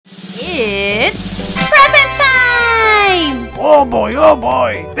It's present time! Oh boy,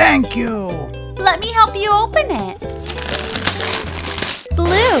 thank you! Let me help you open it.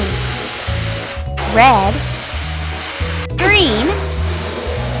 Blue, red, green,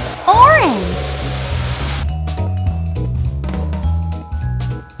 orange.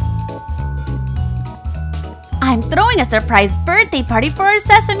 I'm throwing a surprise birthday party for our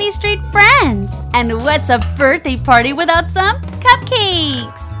Sesame Street friends. And what's a birthday party without some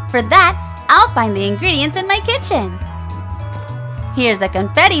cupcakes? For that, I'll find the ingredients in my kitchen. Here's the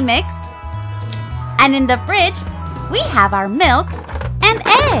confetti mix. And in the fridge, we have our milk and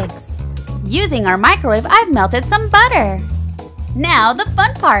eggs. Using our microwave, I've melted some butter. Now the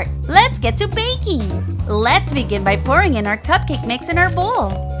fun part. Let's get to baking. Let's begin by pouring in our cupcake mix in our bowl.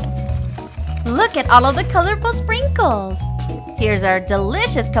 Look at all of the colorful sprinkles. Here's our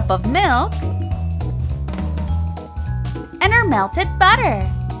delicious cup of milk and our melted butter.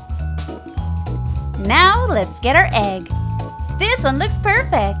 Now let's get our egg. This one looks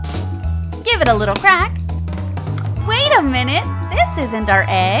perfect. Give it a little crack. Wait a minute, this isn't our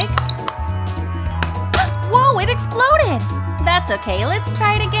egg. Whoa, it exploded. That's okay, let's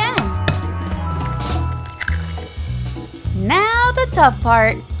try it again. Now the tough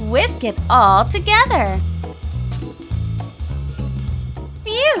part, whisk it all together.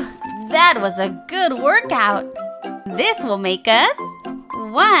 Phew, that was a good workout. This will make us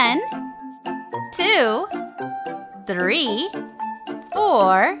 1, 2, 3,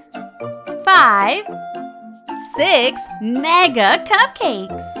 4, 5, 6 mega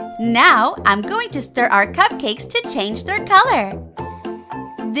cupcakes. Now I'm going to stir our cupcakes to change their color.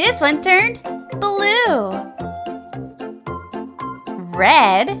 This one turned blue,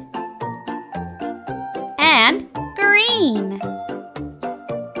 red, and green.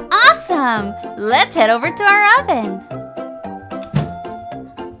 Awesome! Let's head over to our oven.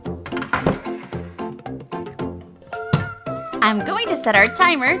 I'm going to set our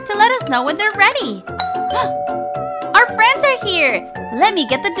timer to let us know when they're ready. Our friends are here! Let me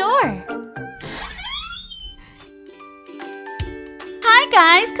get the door. Hi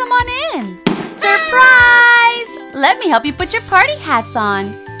guys, come on in. Surprise! Let me help you put your party hats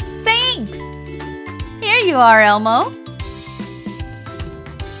on. Thanks! Here you are, Elmo.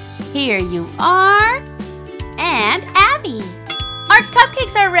 Here you are. And Abby. Our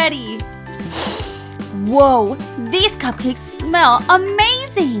cupcakes are ready. Whoa, these cupcakes smell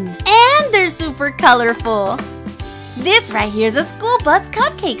amazing. And they're super colorful. This right here is a school bus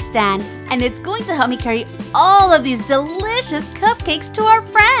cupcake stand. And it's going to help me carry all of these delicious cupcakes to our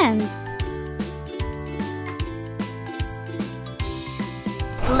friends.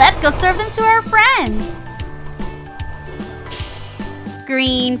 Let's go serve them to our friends.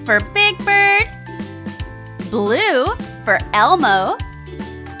 Green for Big Bird, blue for Elmo,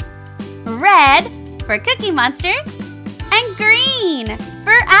 red for Cookie Monster, and green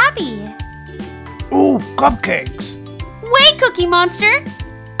for Abby. Ooh, cupcakes! Wait, Cookie Monster!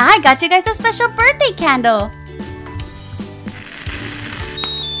 I got you guys a special birthday candle.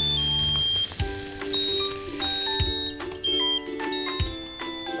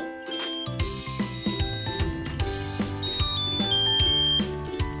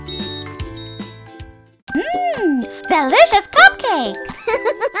 Delicious cupcake!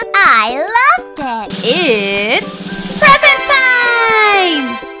 I loved it! It's present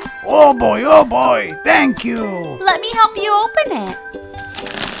time! Oh boy, thank you! Let me help you open it.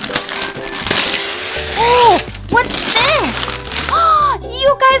 Oh, what's this? Oh,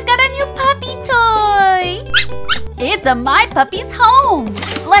 you guys got a new puppy toy! It's a My Puppy's home!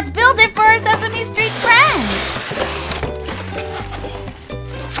 Let's build it for our Sesame Street friends!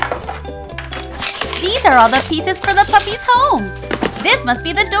 These are all the pieces for the puppy's home. This must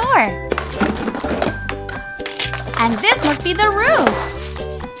be the door. And this must be the roof.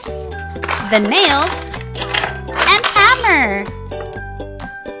 The nails and hammer.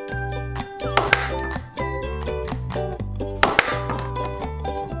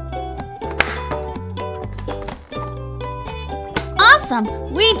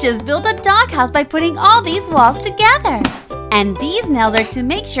 Awesome! We just built a doghouse by putting all these walls together. And these nails are to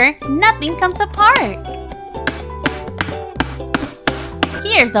make sure nothing comes apart.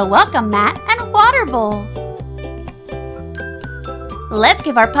 Here's the welcome mat and water bowl. Let's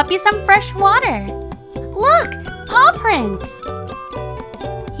give our puppy some fresh water. Look, paw prints.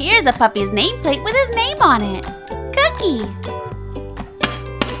 Here's the puppy's nameplate with his name on it. Cookie.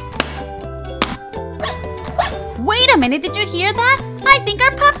 Wait a minute, did you hear that? I think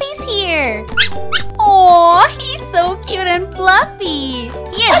our puppy's here. Aw, he's so cute and fluffy.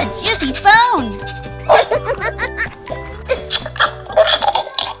 Here's a juicy bone.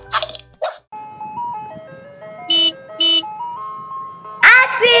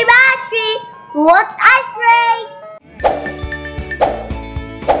 What's ice cream?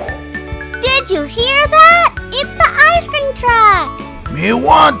 Did you hear that? It's the ice cream truck. Me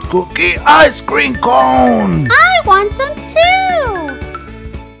want cookie ice cream cone. I want some too.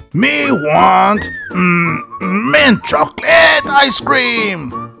 Me want mint chocolate ice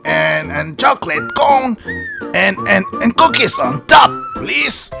cream and chocolate cone and cookies on top,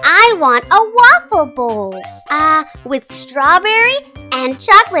 please. I want a waffle bowl. With strawberry and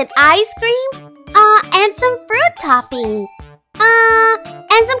chocolate ice cream. And some fruit toppings.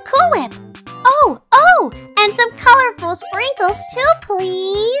 And some Cool Whip. Oh, and some colorful sprinkles too,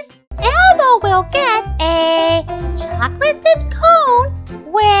 please. Elmo will get a chocolated cone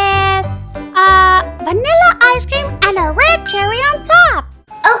with vanilla ice cream and a red cherry on top.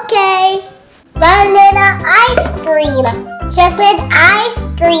 Okay. Vanilla ice cream, chocolate ice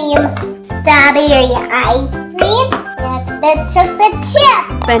cream, strawberry ice cream, and chocolate chip.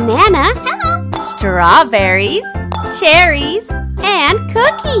 Banana, Hello. strawberries, cherries, and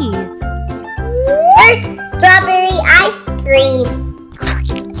cookies. First, strawberry ice cream.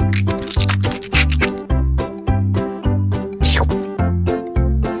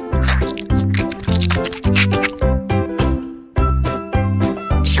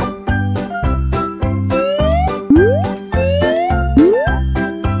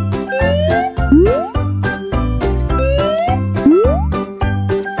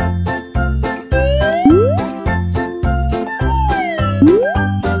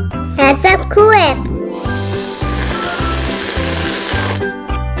 Add some Cool Whip.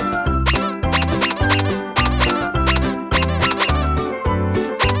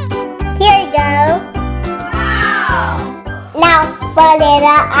 Here you go. Wow! Now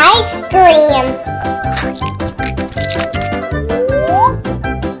vanilla ice cream.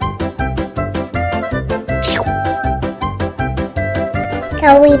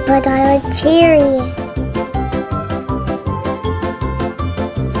 Can we put on a cherry?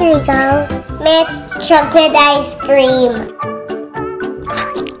 Here you go. Mixed chocolate ice cream.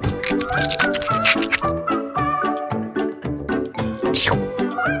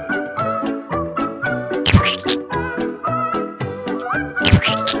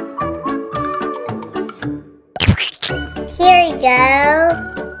 Here you go.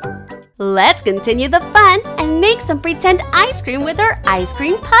 Let's continue the fun and make some pretend ice cream with our ice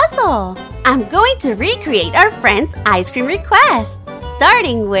cream puzzle. I'm going to recreate our friend's ice cream request,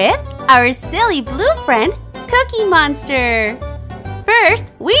 starting with our silly blue friend, Cookie Monster. First,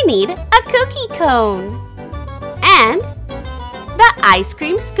 we need a cookie cone and the ice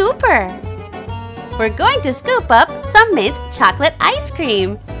cream scooper. We're going to scoop up some mint chocolate ice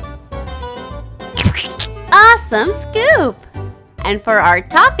cream. Awesome scoop! And for our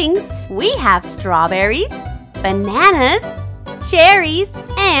toppings, we have strawberries, bananas, cherries,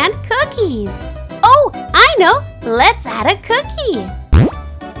 and cookies. Oh, I know! Let's add a cookie.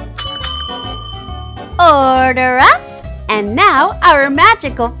 Order up! And now our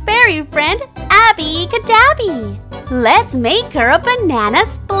magical fairy friend, Abby Cadabby. Let's make her a banana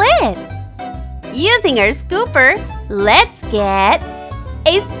split. Using our scooper, let's get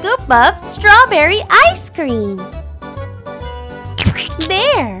a scoop of strawberry ice cream.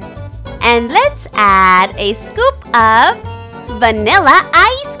 There! And let's add a scoop of vanilla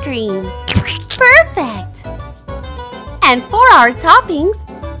ice cream. Perfect! And for our toppings,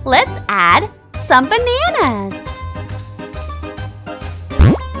 let's add some bananas.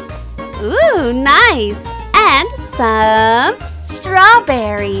 Ooh, nice! And some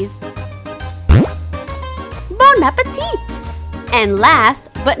strawberries. Bon appetit! And last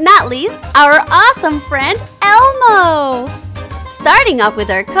but not least, our awesome friend Elmo. Starting off with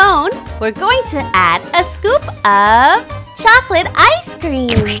our cone, we're going to add a scoop of chocolate ice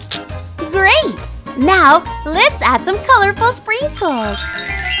cream. Great! Now, let's add some colorful sprinkles.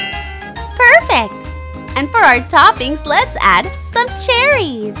 Perfect! And for our toppings, let's add some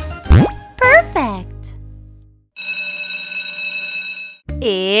cherries. Perfect!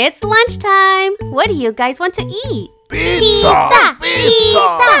 It's lunchtime! What do you guys want to eat? Pizza!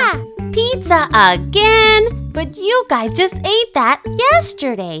 Pizza again? But you guys just ate that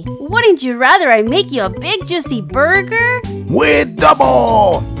yesterday. Wouldn't you rather I make you a big juicy burger? With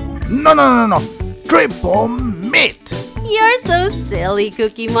double! No. Triple meat! You're so silly,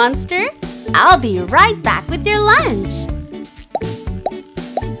 Cookie Monster. I'll be right back with your lunch.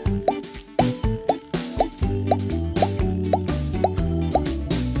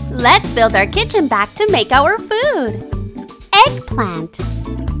 Let's build our kitchen back to make our food. Eggplant,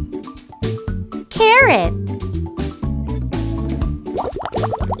 carrot,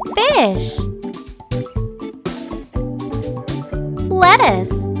 fish,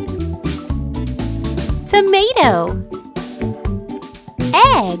 lettuce, tomato,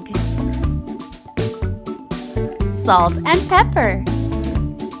 egg, salt and pepper,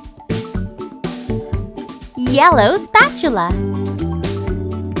 yellow spatula,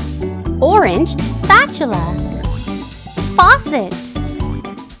 orange spatula, faucet,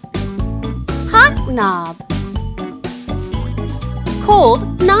 hot knob,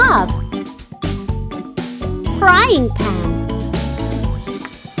 cold knob, frying pan,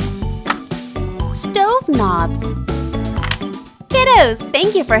 stove knobs. Kiddos,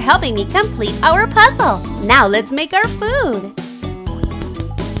 thank you for helping me complete our puzzle. Now let's make our food.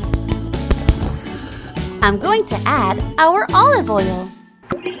 I'm going to add our olive oil.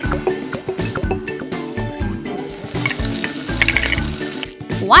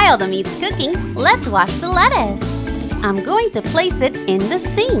 While the meat's cooking, let's wash the lettuce. I'm going to place it in the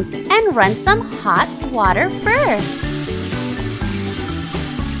sink and run some hot water first.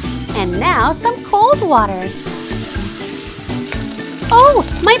 And now some cold water. Oh,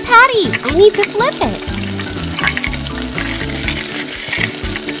 my patty! I need to flip it.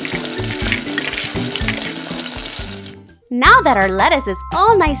 Now that our lettuce is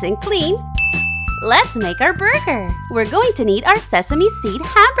all nice and clean, let's make our burger. We're going to need our sesame seed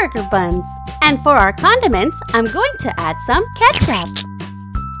hamburger buns. And for our condiments, I'm going to add some ketchup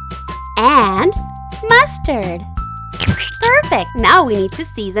and mustard. Perfect! Now we need to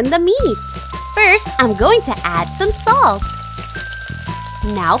season the meat. First, I'm going to add some salt.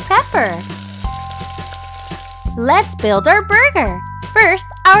 Now pepper. Let's build our burger. First,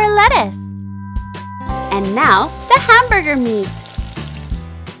 our lettuce. And now, the hamburger meat.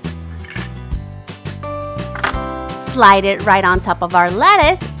 Slide it right on top of our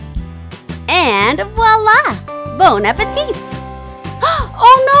lettuce. And voila! Bon appetit!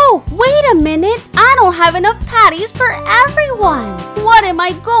 Oh no! Wait a minute! I don't have enough patties for everyone! What am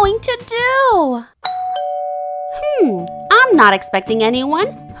I going to do? I'm not expecting anyone.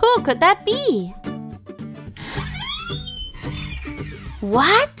 Who could that be?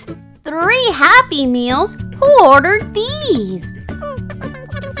 What? 3 Happy Meals? Who ordered these?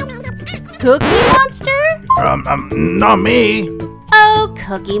 Cookie Monster? Not me. Oh,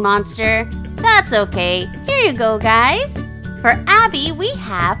 Cookie Monster. That's okay. Here you go, guys. For Abby, we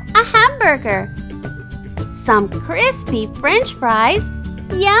have a hamburger, some crispy French fries,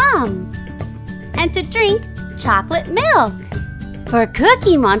 yum! And to drink, chocolate milk. For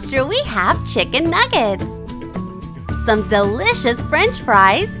Cookie Monster, we have chicken nuggets, some delicious French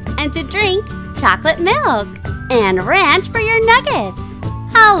fries, and to drink, chocolate milk, and ranch for your nuggets.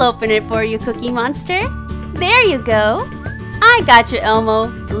 I'll open it for you, Cookie Monster. There you go. I got you, Elmo.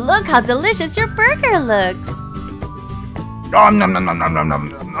 Look how delicious your burger looks. Nom nom nom nom nom nom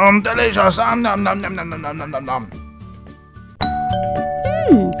nom. Delicious. Nom nom nom nom nom nom nom nom.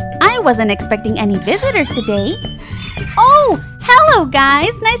 I wasn't expecting any visitors today. Oh, hello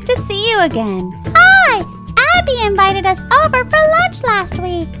guys. Nice to see you again. Hi! Abby invited us over for lunch last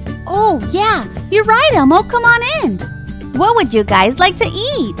week. Oh, yeah. You're right, Elmo. Come on in. What would you guys like to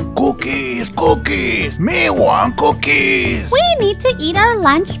eat? Cookies, cookies. Me want cookies. We need to eat our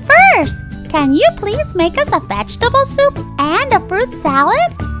lunch first. Can you please make us a vegetable soup and a fruit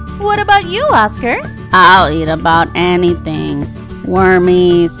salad? What about you, Oscar? I'll eat about anything.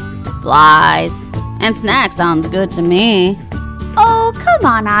 Wormies, flies, and snacks sounds good to me. Oh, come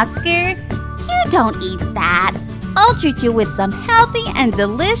on, Oscar. You don't eat that. I'll treat you with some healthy and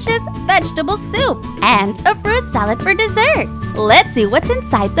delicious vegetable soup and a fruit salad for dessert. Let's see what's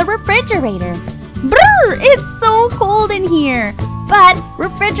inside the refrigerator. Brr! It's so cold in here. But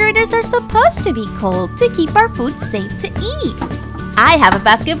refrigerators are supposed to be cold to keep our food safe to eat. I have a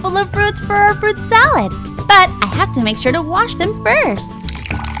basket full of fruits for our fruit salad, but I have to make sure to wash them first.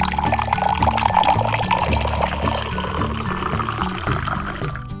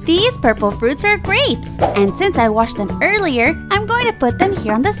 These purple fruits are grapes, and since I washed them earlier, I'm going to put them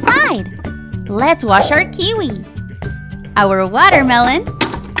here on the side. Let's wash our kiwi, our watermelon,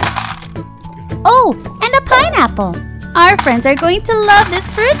 oh, and a pineapple. Our friends are going to love this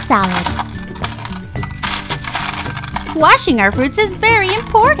fruit salad. Washing our fruits is very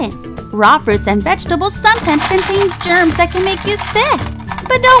important. Raw fruits and vegetables sometimes contain germs that can make you sick.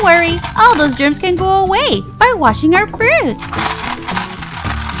 But don't worry, all those germs can go away by washing our fruits.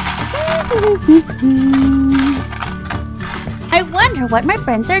 I wonder what my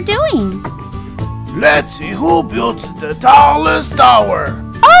friends are doing. Let's see who builds the tallest tower.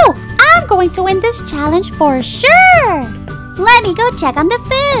 Oh, I'm going to win this challenge for sure. Let me go check on the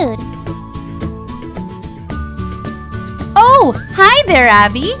food. Oh, hi there,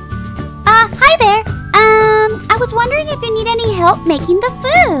 Abby. Hi there. I was wondering if you need any help making the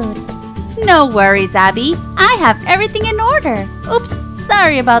food. No worries, Abby. I have everything in order. Oops,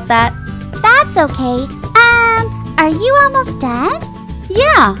 sorry about that. That's okay. Are you almost done?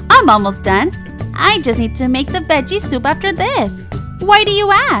 Yeah, I'm almost done. I just need to make the veggie soup after this. Why do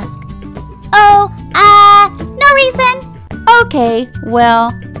you ask? Oh, no reason. Okay,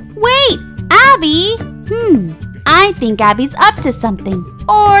 well, wait, Abby. I think Abby's up to something.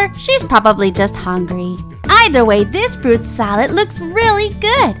 Or she's probably just hungry. Either way, this fruit salad looks really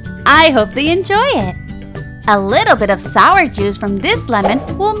good. I hope they enjoy it. A little bit of sour juice from this lemon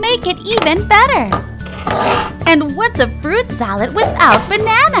will make it even better. And what's a fruit salad without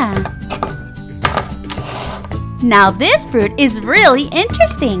banana? Now this fruit is really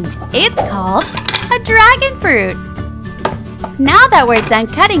interesting. It's called a dragon fruit. Now that we're done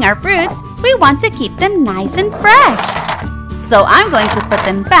cutting our fruits, we want to keep them nice and fresh. So I'm going to put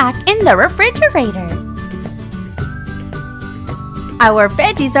them back in the refrigerator. Our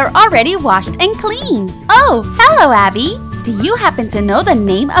veggies are already washed and clean. Oh, hello, Abby. Do you happen to know the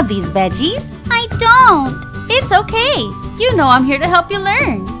name of these veggies? I don't. It's okay. You know I'm here to help you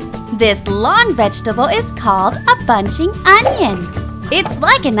learn. This long vegetable is called a bunching onion. It's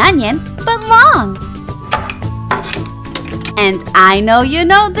like an onion, but long. And I know you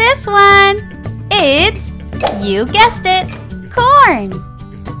know this one. It's, you guessed it, corn.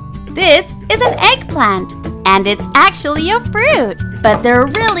 This is an eggplant, and it's actually a fruit, but they're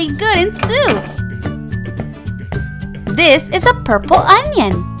really good in soups. This is a purple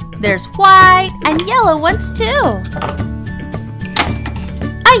onion. There's white and yellow ones too.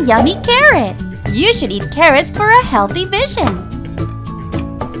 A yummy carrot. You should eat carrots for a healthy vision.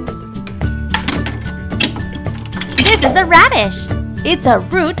 This is a radish. It's a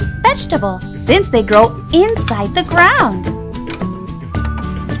root vegetable since they grow inside the ground.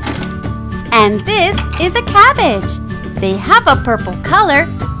 And this is a cabbage. They have a purple color,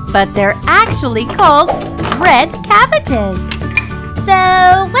 but they're actually called red cabbages.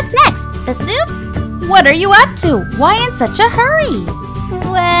 So, what's next? The soup? What are you up to? Why in such a hurry?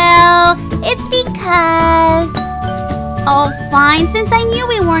 Well, it's because... Oh, fine. Since I knew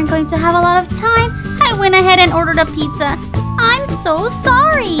we weren't going to have a lot of time, I went ahead and ordered a pizza. I'm so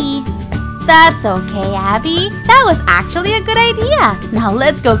sorry. That's okay, Abby. That was actually a good idea. Now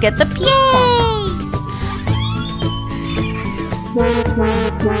let's go get the pizza.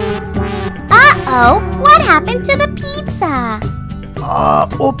 Uh-oh, what happened to the pizza?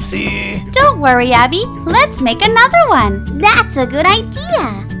 Oopsie. Don't worry, Abby. Let's make another one. That's a good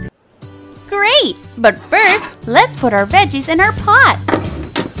idea. Great! But first, let's put our veggies in our pot.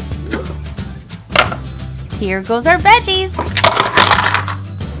 Here goes our veggies.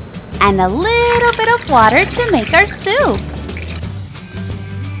 And a little bit of water to make our soup.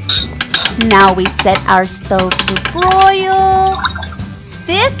 Now we set our stove to broil.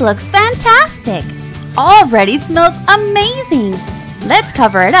 This looks fantastic. Already smells amazing. Let's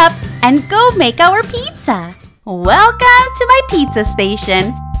cover it up and go make our pizza. Welcome to my pizza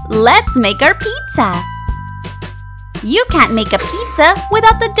station. Let's make our pizza. You can't make a pizza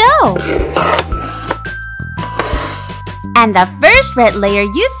without the dough. And the first red layer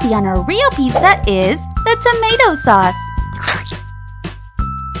you see on a real pizza is the tomato sauce.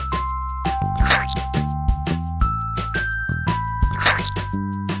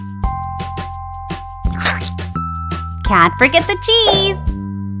 Can't forget the cheese.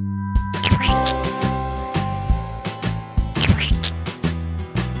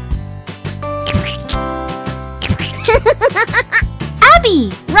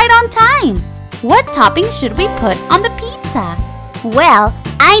 Abby, right on time. What toppings should we put on the pizza? Well,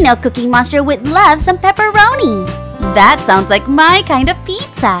 I know Cookie Monster would love some pepperoni. That sounds like my kind of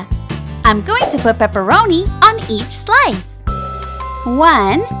pizza. I'm going to put pepperoni on each slice.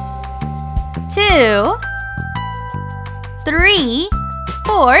 1, 2, 3,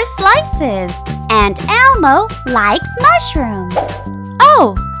 4 slices. And Elmo likes mushrooms.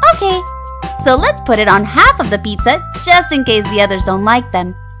 Oh, okay. So let's put it on half of the pizza just in case the others don't like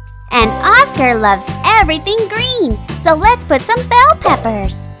them. And Oscar loves everything green, so let's put some bell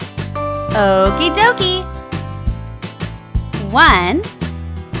peppers. Okie dokie. 1,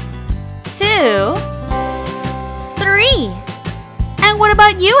 2, 3. And what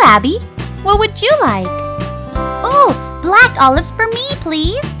about you, Abby? What would you like? Ooh, black olives for me,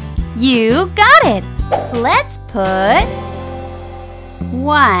 please. You got it. Let's put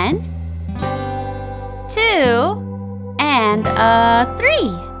 1, 2, and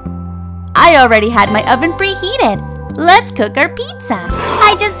 3. I already had my oven preheated. Let's cook our pizza.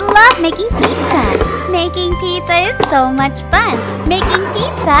 I just love making pizza. Making pizza is so much fun. Making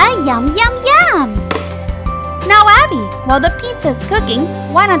pizza, yum, yum, yum. Now, Abby, while the pizza's cooking,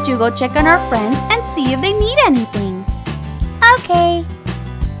 why don't you go check on our friends and see if they need anything? Okay.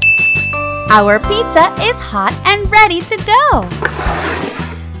 Our pizza is hot and ready to go.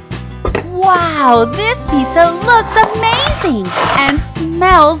 Wow, this pizza looks amazing and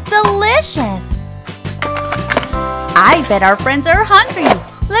smells delicious. I bet our friends are hungry.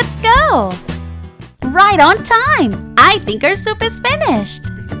 Let's go. Right on time. I think our soup is finished.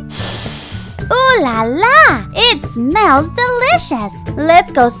 Ooh la la! It smells delicious.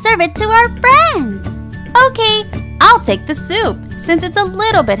 Let's go serve it to our friends. Okay, I'll take the soup since it's a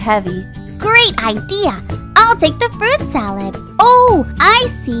little bit heavy. Great idea. I'll take the fruit salad. Oh, I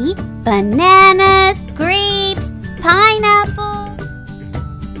see. Bananas, grapes, pineapple.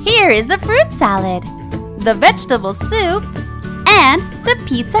 Here is the fruit salad, the vegetable soup, and the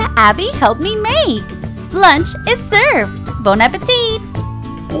pizza Abby helped me make. Lunch is served. Bon appetit!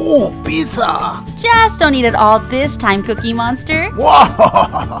 Oh, pizza! Just don't eat it all this time, Cookie Monster.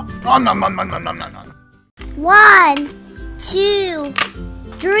 Whoa! Nom, nom, nom, nom, nom, nom, nom. 1, 2,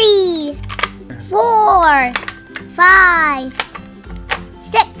 3, 4, 5,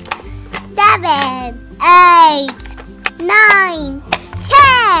 6, 7, 8, 9,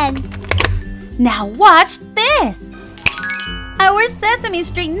 10. Now watch this! Our Sesame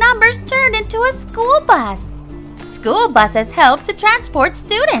Street numbers turned into a school bus. School buses help to transport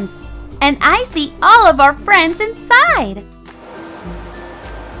students, and I see all of our friends inside.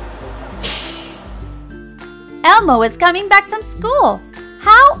 Elmo is coming back from school.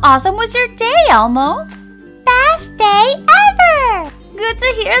 How awesome was your day, Elmo? Best day ever! Good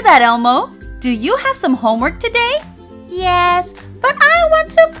to hear that, Elmo. Do you have some homework today? Yes, but I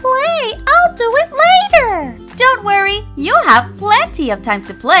want to play. I'll do it later. Don't worry, you'll have plenty of time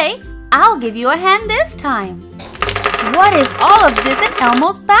to play. I'll give you a hand this time. What is all of this in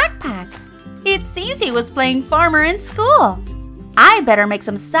Elmo's backpack? It seems he was playing farmer in school. I better make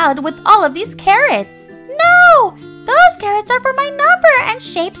some salad with all of these carrots. No! Those carrots are for my number and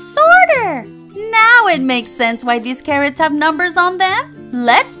shape sorter. Now it makes sense why these carrots have numbers on them.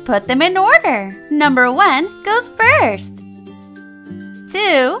 Let's put them in order. Number 1 goes first.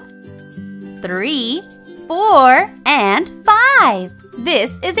 2, 3, 4, and 5.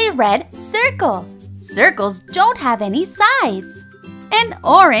 This is a red circle. Circles don't have any sides. An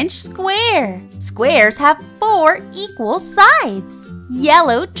orange square. Squares have 4 equal sides.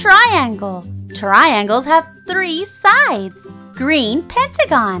 Yellow triangle. Triangles have 3 sides. Green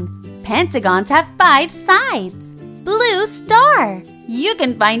pentagon. Pentagons have 5 sides. Blue star. You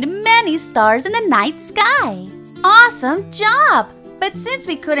can find many stars in the night sky. Awesome job! But since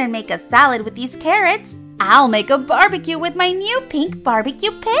we couldn't make a salad with these carrots, I'll make a barbecue with my new pink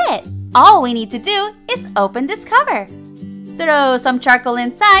barbecue pit. All we need to do is open this cover. Throw some charcoal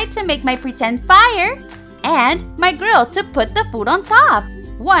inside to make my pretend fire, and my grill to put the food on top.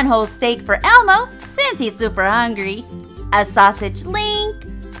 1 whole steak for Elmo since he's super hungry. A sausage link.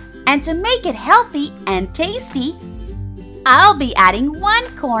 And to make it healthy and tasty, I'll be adding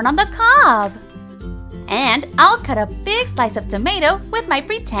 1 corn on the cob. And I'll cut a big slice of tomato with my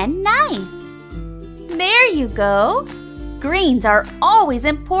pretend knife. There you go. Greens are always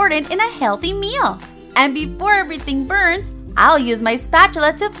important in a healthy meal. And before everything burns, I'll use my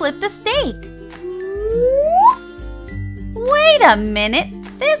spatula to flip the steak. Wait a minute,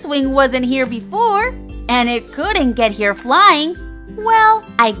 this wing wasn't here before, and it couldn't get here flying. Well,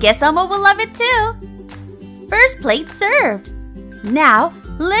 I guess Elmo will love it too. First plate served. Now,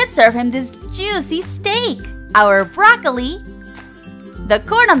 let's serve him this juicy steak, our broccoli, the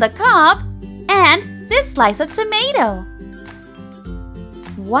corn on the cob, and this slice of tomato.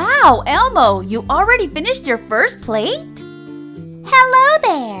 Wow, Elmo, you already finished your first plate? Hello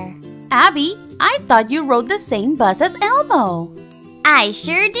there. Abby, I thought you rode the same bus as Elmo. I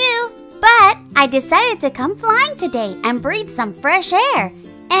sure do, but I decided to come flying today and breathe some fresh air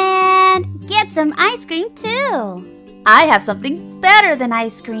and get some ice cream too. I have something better than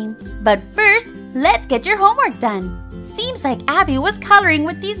ice cream. But first, let's get your homework done. Seems like Abby was coloring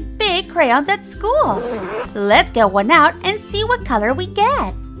with these big crayons at school. Let's get one out and see what color we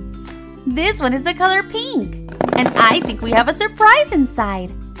get. This one is the color pink, and I think we have a surprise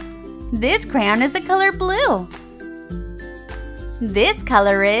inside. This crayon is the color blue. This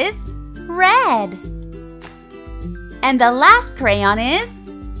color is red. And the last crayon is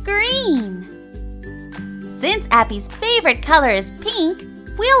green. Since Abby's favorite color is pink,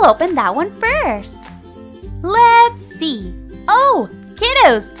 we'll open that one first. Let's see. Oh,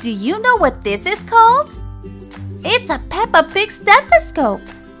 kiddos, do you know what this is called? It's a Peppa Pig stethoscope.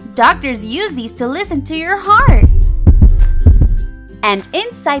 Doctors use these to listen to your heart. And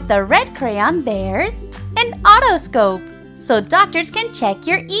inside the red crayon, there's an otoscope, so doctors can check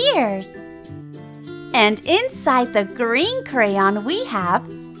your ears. And inside the green crayon we have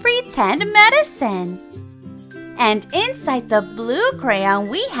pretend medicine. And inside the blue crayon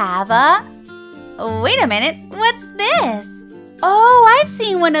we have a… Wait a minute, what's this? Oh, I've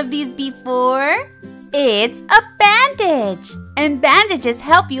seen one of these before. It's a bandage. And bandages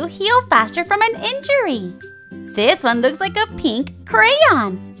help you heal faster from an injury. This one looks like a pink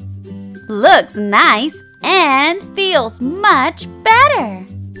crayon. Looks nice and feels much better.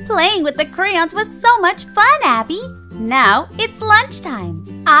 Playing with the crayons was so much fun, Abby. Now it's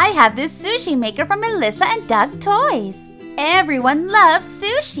lunchtime. I have this sushi maker from Melissa and Doug Toys. Everyone loves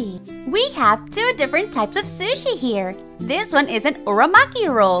sushi. We have 2 different types of sushi here. This one is an uramaki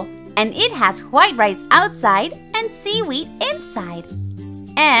roll, and it has white rice outside and seaweed inside.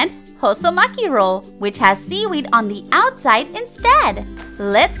 And hosomaki roll, which has seaweed on the outside instead.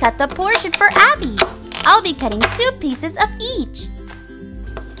 Let's cut the portion for Abby. I'll be cutting 2 pieces of each.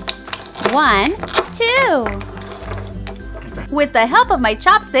 1, 2. With the help of my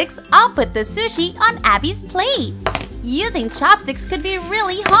chopsticks, I'll put the sushi on Abby's plate. Using chopsticks could be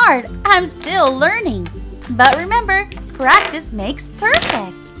really hard. I'm still learning. But remember, practice makes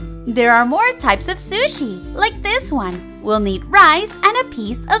perfect. There are more types of sushi, like this one. We'll need rice and a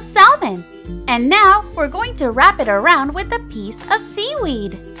piece of salmon. And now we're going to wrap it around with a piece of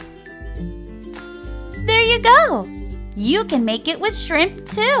seaweed. There you go! You can make it with shrimp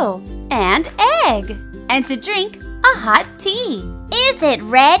too, and egg. And to drink, a hot tea. Is it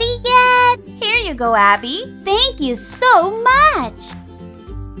ready yet? Here you go, Abby. Thank you so much.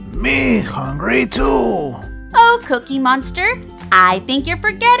 Me hungry too. Oh, Cookie Monster, I think you're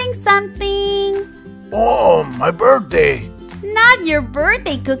forgetting something. Oh, my birthday. Not your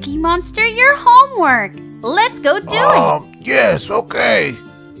birthday, Cookie Monster, your homework. Let's go do it. Yes, okay.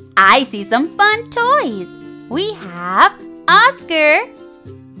 I see some fun toys. We have Oscar,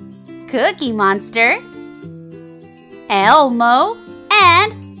 Cookie Monster, Elmo,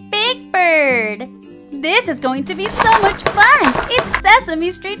 and Big Bird. This is going to be so much fun. It's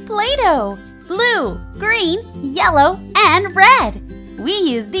Sesame Street Play-Doh. Blue, green, yellow, and red. We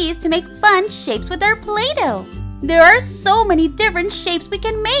use these to make fun shapes with our Play-Doh. There are so many different shapes we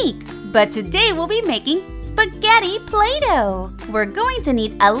can make. But today we'll be making spaghetti Play-Doh. We're going to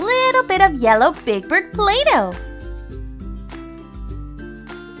need a little bit of yellow Big Bird Play-Doh.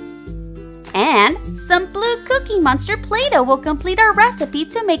 And some blue Cookie Monster Play-Doh will complete our recipe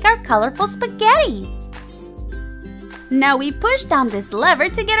to make our colorful spaghetti. Now we push down this lever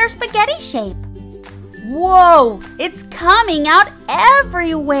to get our spaghetti shape. Whoa! It's coming out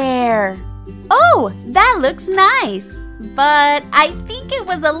everywhere! Oh, that looks nice! But I think it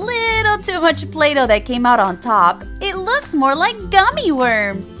was a little too much Play-Doh that came out on top. It looks more like gummy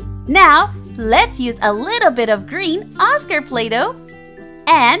worms. Now, let's use a little bit of green Oscar Play-Doh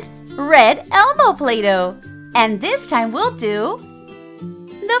and red Elmo Play-Doh. And this time we'll do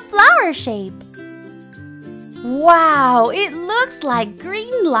the flower shape. Wow, it looks like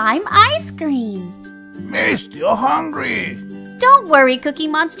green lime ice cream. Me still hungry. Don't worry, Cookie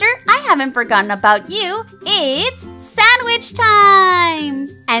Monster. I haven't forgotten about you. It's sandwich time!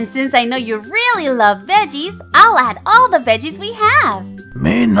 And since I know you really love veggies, I'll add all the veggies we have.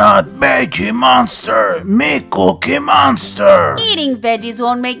 Me not veggie monster, me cookie monster. Eating veggies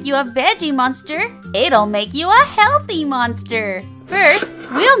won't make you a veggie monster. It'll make you a healthy monster. First,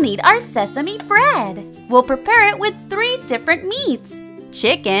 we'll need our sesame bread. We'll prepare it with 3 different meats: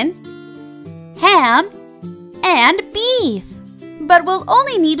 chicken, ham, and beef. But we'll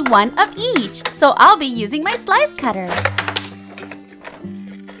only need 1 of each, so I'll be using my slice cutter.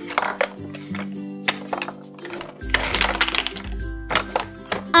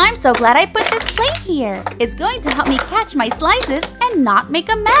 I'm so glad I put this plate here. It's going to help me catch my slices and not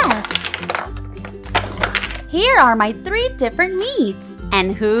make a mess. Here are my 3 different meats.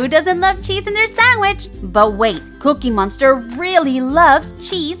 And who doesn't love cheese in their sandwich? But wait, Cookie Monster really loves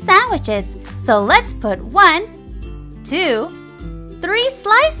cheese sandwiches. So let's put 1, 2, 3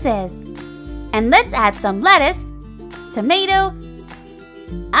 slices. And let's add some lettuce, tomato,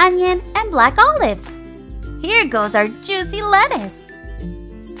 onion, and black olives. Here goes our juicy lettuce.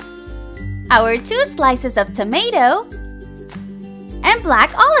 Our 2 slices of tomato, and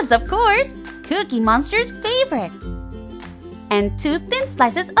black olives, of course, Cookie Monster's favorite. And 2 thin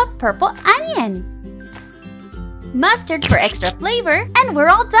slices of purple onion. Mustard for extra flavor, and we're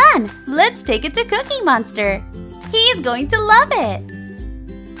all done. Let's take it to Cookie Monster. He's going to love it.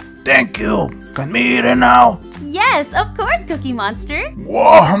 Thank you. Can me eat it now? Yes, of course, Cookie Monster.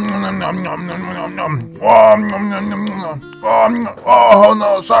 Oh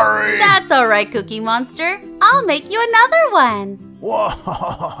no, sorry. That's alright, Cookie Monster. I'll make you another one.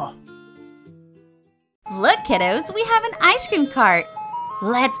 Look, kiddos, we have an ice cream cart.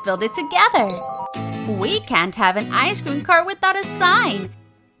 Let's build it together. We can't have an ice cream cart without a sign.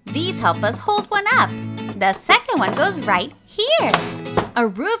 These help us hold one up. The second one goes right here. A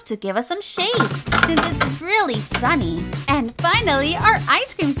roof to give us some shade, since it's really sunny. And finally, our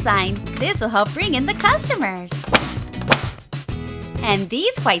ice cream sign. This will help bring in the customers. And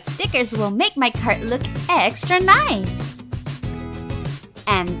these white stickers will make my cart look extra nice.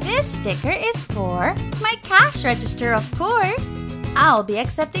 And this sticker is for my cash register, of course. I'll be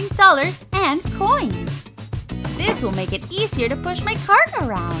accepting dollars and coins. This will make it easier to push my cart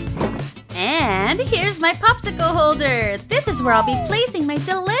around. And here's my popsicle holder. This is where I'll be placing my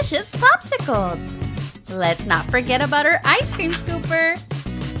delicious popsicles. Let's not forget about our ice cream scooper.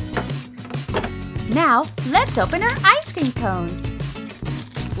 Now, let's open our ice cream cones.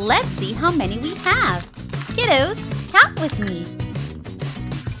 Let's see how many we have. Kiddos, count with me.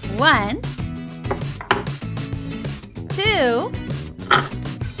 1, 2,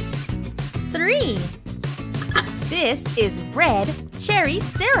 3. This is red cherry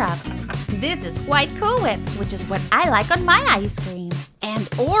syrup. This is white Cool Whip, which is what I like on my ice cream. And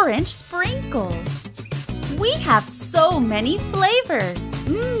orange sprinkles. We have so many flavors.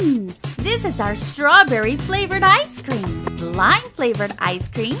 This is our strawberry flavored ice cream, lime flavored ice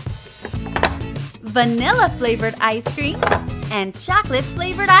cream, vanilla flavored ice cream, and chocolate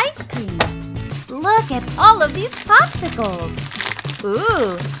flavored ice cream. Look at all of these popsicles.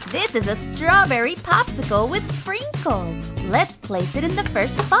 Ooh, this is a strawberry popsicle with sprinkles. Let's place it in the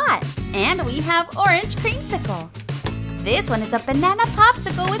first spot. And we have orange creamsicle. This one is a banana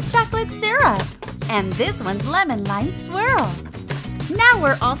popsicle with chocolate syrup. And this one's lemon lime swirl. Now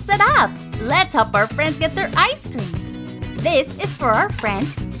we're all set up. Let's help our friends get their ice cream. This is for our friend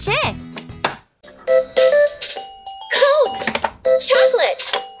Chick. Cone, chocolate,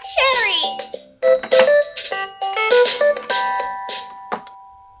 cherry.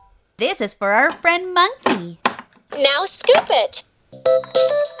 This is for our friend Monkey. Now scoop it.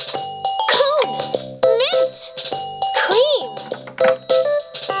 Cone, mint, cream.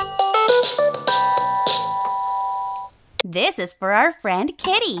 This is for our friend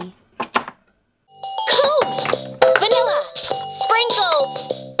Kitty. Cone, vanilla, sprinkles.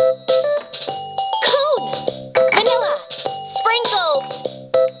 Cone, vanilla, sprinkles.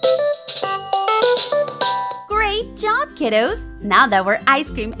 Great job, kiddos! Now that we're ice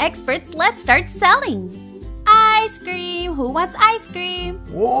cream experts, let's start selling. Ice cream! Who wants ice cream?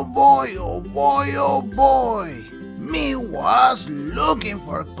 Oh boy, oh boy, oh boy. Me was looking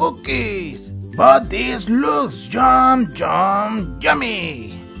for cookies. But this looks yummy.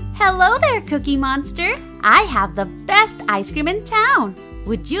 Hello there, Cookie Monster. I have the best ice cream in town.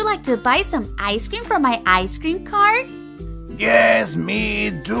 Would you like to buy some ice cream from my ice cream cart? Yes,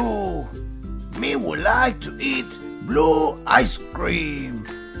 me too. Me would like to eat blue ice cream.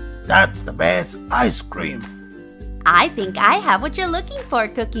 That's the best ice cream. I think I have what you're looking for,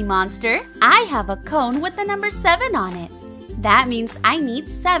 Cookie Monster. I have a cone with the number 7 on it. That means I need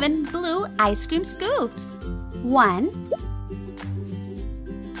 7 blue ice cream scoops. 1,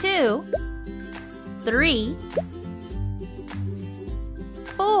 2, 3,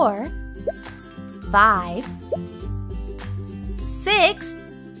 4, 5, 6,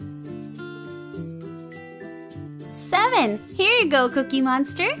 7. Here you go, Cookie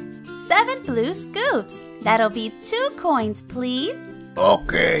Monster. 7 blue scoops. That'll be 2 coins, please.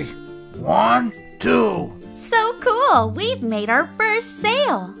 Okay. 1, 2. So cool! We've made our first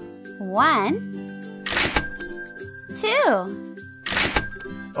sale. 1, 2.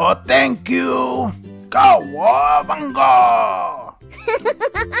 Oh, thank you. Kawabanga.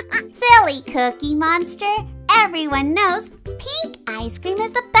 Silly Cookie Monster. Everyone knows pink ice cream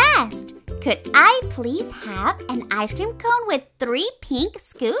is the best. Could I please have an ice cream cone with 3 pink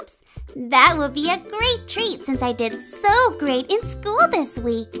scoops? That would be a great treat since I did so great in school this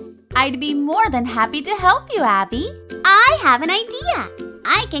week. I'd be more than happy to help you, Abby. I have an idea.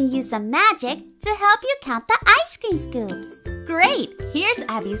 I can use some magic to help you count the ice cream scoops. Great! Here's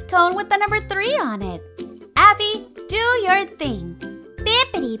Abby's cone with the number 3 on it. Abby, do your thing.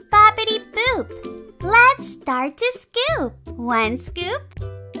 Bippity boppity boop. Let's start to scoop. 1 scoop.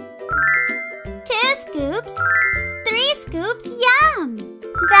 2 scoops. 3 scoops. Yum!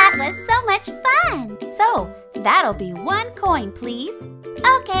 That was so much fun. So, that'll be 1 coin, please.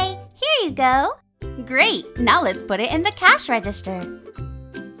 Okay, here you go. Great! Now let's put it in the cash register.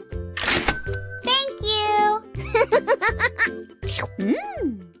 Thank you.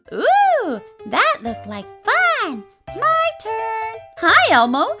 That looked like fun. My turn. Hi,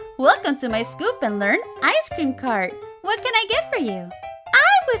 Elmo. Welcome to my Scoop and Learn ice cream cart. What can I get for you?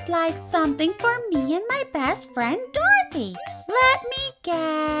 I would like something for me and my best friend Dorothy. Let me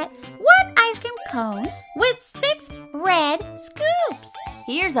get one ice cream cone with 6 red scoops.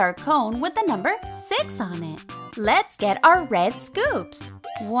 Here's our cone with the number 6 on it. Let's get our red scoops.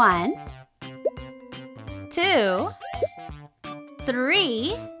 1, 2,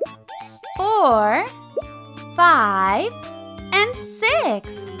 3, 4, 5, and 6.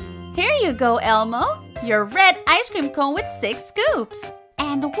 Here you go, Elmo. Your red ice cream cone with 6 scoops.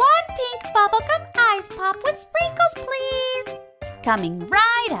 And one pink bubblegum ice pop with sprinkles, please. Coming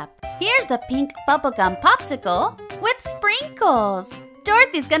right up. Here's the pink bubblegum popsicle with sprinkles.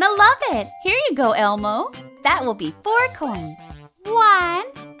 Dorothy's gonna love it. Here you go, Elmo. That will be 4 coins. 1,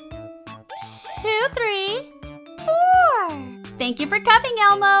 2, 3, 4. Thank you for coming,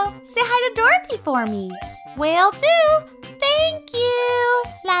 Elmo. Say hi to Dorothy for me. Will do. Thank you.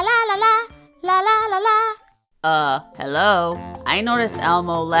 La la la la. La la la la. Hello. I noticed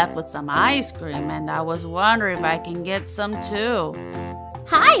Elmo left with some ice cream and I was wondering if I can get some too.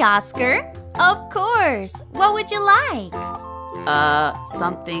 Hi, Oscar. Of course. What would you like?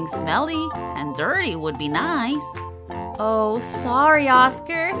 Something smelly and dirty would be nice. Oh, sorry,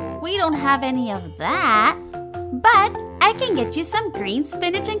 Oscar. We don't have any of that. But I can get you some green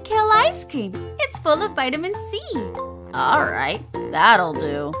spinach and kale ice cream. It's full of vitamin C. All right, that'll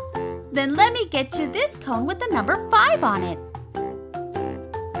do. Then let me get you this cone with the number 5 on it.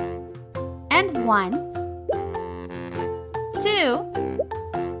 And 1, 2,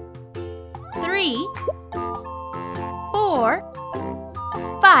 3, 4,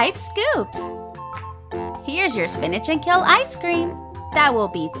 5 scoops. Here's your spinach and kale ice cream. That will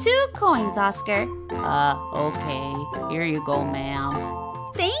be 2 coins, Oscar. Okay. Here you go, ma'am.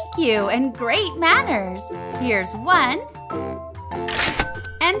 Thank you, and great manners. Here's 1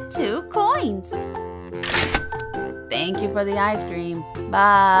 and 2 coins. Thank you for the ice cream.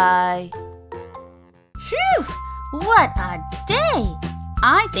 Bye. Phew! What a day!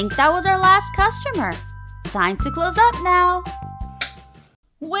 I think that was our last customer. Time to close up now.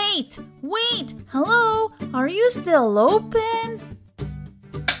 Wait! Hello? Are you still open?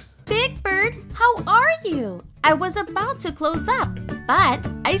 Big Bird, how are you? I was about to close up, but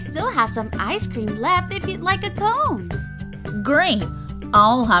I still have some ice cream left if you'd like a cone. Great!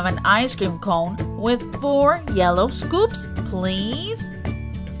 I'll have an ice cream cone with 4 yellow scoops, please.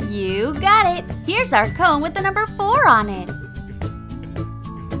 You got it. Here's our cone with the number 4 on it.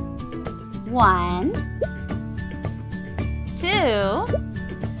 1, 2,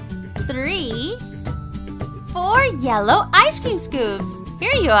 3, 4 yellow ice cream scoops.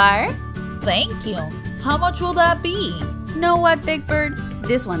 Here you are. Thank you. How much will that be? Know what, Big Bird?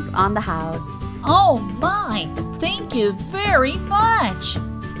 This one's on the house. Oh my! Thank you very much.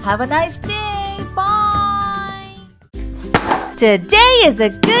 Have a nice day. Bye. Today is a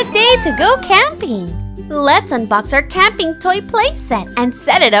good day to go camping. Let's unbox our camping toy playset and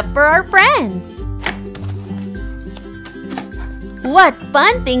set it up for our friends. What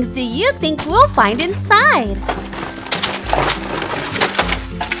fun things do you think we'll find inside?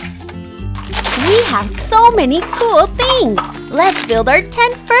 We have so many cool things. Let's build our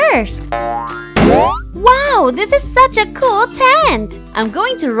tent first. Wow, this is such a cool tent. I'm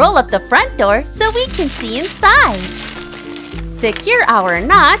going to roll up the front door so we can see inside. Secure our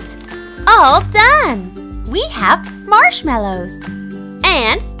knot. All done. We have marshmallows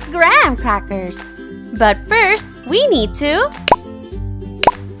and graham crackers. But first, we need to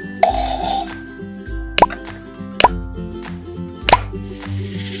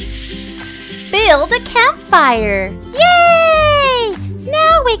build a campfire. Yay!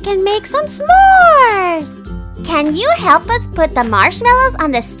 Now we can make some s'mores. Can you help us put the marshmallows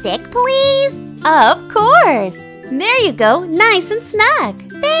on the stick, please? Of course. There you go, nice and snug.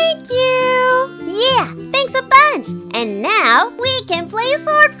 Thank you. Yeah, thanks a bunch. And now we can play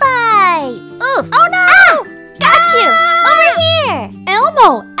sword fight. Oof. Oh no! Ah, got you. Over here.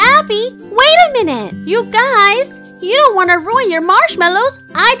 Elmo, Abby, wait a minute. You guys, you don't want to ruin your marshmallows.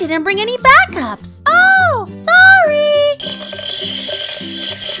 I didn't bring any backups. Oh, sorry.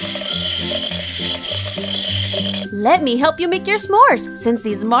 Let me help you make your s'mores since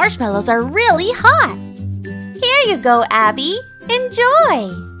these marshmallows are really hot. Here you go, Abby. Enjoy.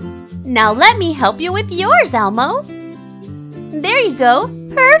 Now let me help you with yours, Elmo. There you go.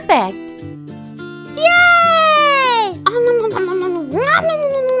 Perfect. Yay!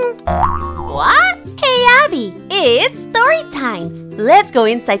 What? Hey, Abby, it's story time. Let's go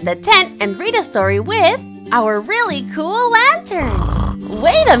inside the tent and read a story with our really cool lantern.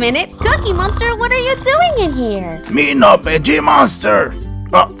 Wait a minute, Cookie Monster, what are you doing in here? Me no veggie monster.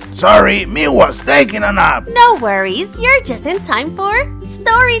 Oh, sorry, me was taking a nap. No worries, you're just in time for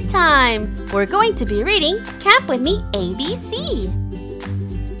story time. We're going to be reading Camp With Me ABC.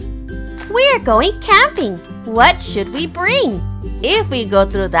 We're going camping. What should we bring? If we go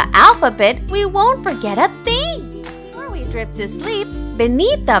through the alphabet, we won't forget a thing. Before we drift to sleep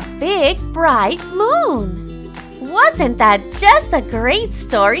beneath the big bright moon. Wasn't that just a great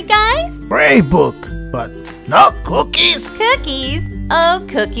story, guys? Great book, but no cookies? Cookies? Oh,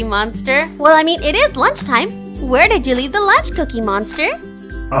 Cookie Monster. Well, I mean, it is lunchtime. Where did you leave the lunch, Cookie Monster?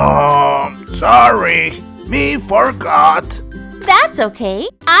 Sorry. Me forgot. That's okay.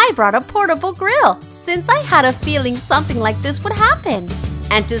 I brought a portable grill since I had a feeling something like this would happen.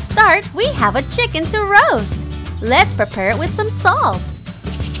 And to start, we have a chicken to roast. Let's prepare it with some salt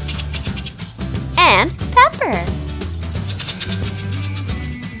and pepper.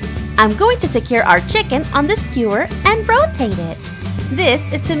 I'm going to secure our chicken on the skewer and rotate it. This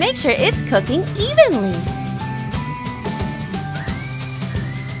is to make sure it's cooking evenly.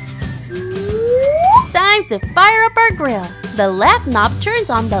 Time to fire up our grill. The left knob turns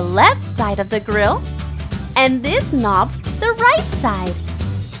on the left side of the grill, and this knob the right side.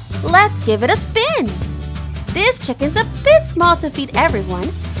 Let's give it a spin. This chicken's a bit small to feed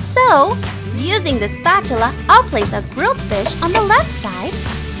everyone, so using the spatula, I'll place a grilled fish on the left side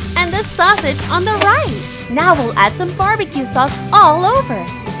and the sausage on the right. Now we'll add some barbecue sauce all over.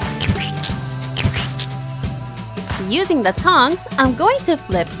 Using the tongs, I'm going to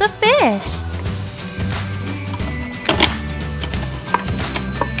flip the fish.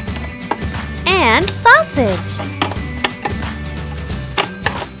 And sausage.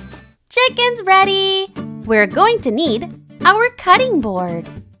 Chicken's ready! We're going to need our cutting board.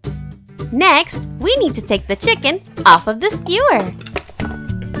 Next, we need to take the chicken off of the skewer.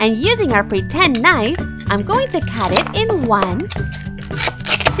 And using our pretend knife, I'm going to cut it in 1,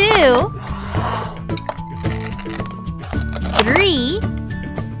 2, 3,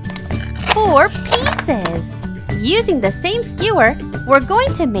 4 pieces. Using the same skewer, we're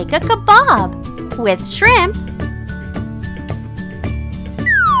going to make a kebab with shrimp,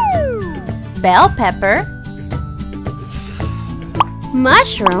 bell pepper,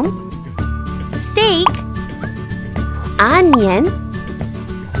 mushroom, steak, onion,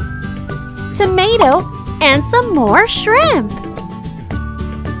 tomato, and some more shrimp.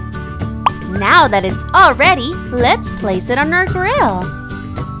 Now that it's all ready, let's place it on our grill.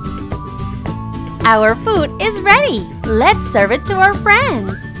 Our food is ready. Let's serve it to our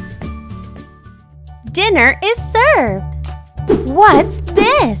friends. Dinner is served. What's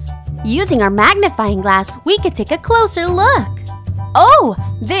this? Using our magnifying glass, we could take a closer look. Oh,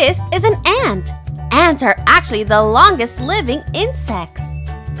 this is an ant. Ants are actually the longest living insects.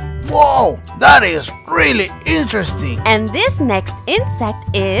 Whoa, that is really interesting. And this next insect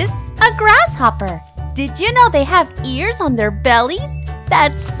is a grasshopper. Did you know they have ears on their bellies?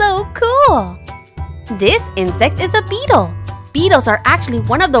 That's so cool. This insect is a beetle. Beetles are actually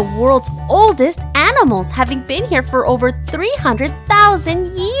one of the world's oldest animals, having been here for over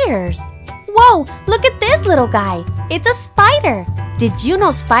 300,000 years. Whoa, look at this little guy. It's a spider. Did you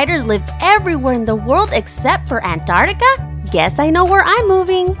know spiders live everywhere in the world except for Antarctica? Guess I know where I'm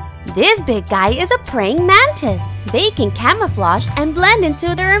moving. This big guy is a praying mantis. They can camouflage and blend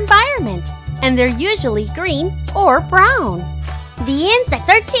into their environment, and they're usually green or brown. The insects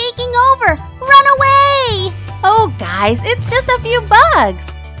are taking over! Run away! Oh guys, it's just a few bugs.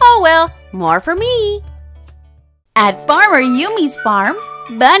 Oh well, more for me. At Farmer Yumi's farm,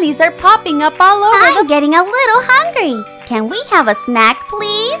 bunnies are popping up all over I'm getting a little hungry. Can we have a snack,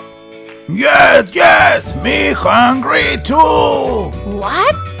 please? Yes, me hungry too.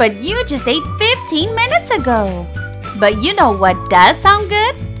 What? But you just ate 15 minutes ago. But you know what does sound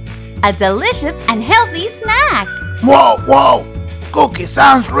good? A delicious and healthy snack. Whoa. Cookie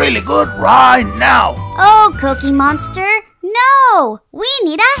sounds really good right now. Oh, Cookie Monster, no! We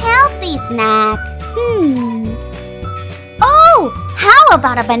need a healthy snack. Oh, how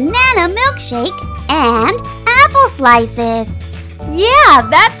about a banana milkshake and apple slices? Yeah,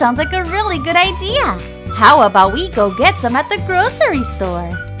 that sounds like a really good idea. How about we go get some at the grocery store?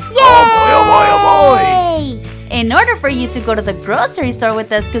 Yay! Oh boy. In order for you to go to the grocery store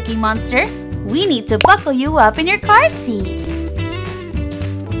with us, Cookie Monster, we need to buckle you up in your car seat.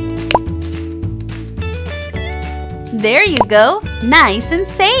 There you go, nice and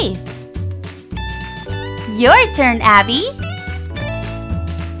safe. Your turn, Abby.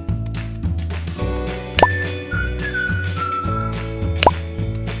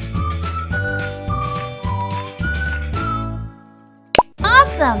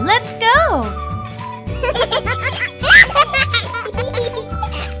 Awesome! Let's go!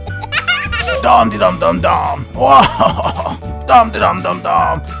 Dum-de-dum-dum-dum. Wow!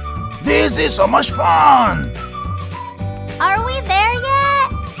 Dum-de-dum-dum-dum. This is so much fun. Are we there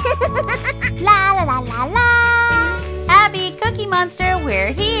yet? La la la la la. Abby, Cookie Monster,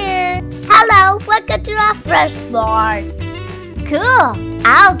 we're here. Hello, welcome to our fresh bar. Cool.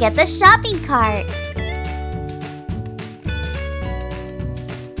 I'll get the shopping cart.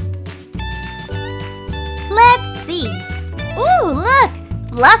 Let's see. Ooh, look!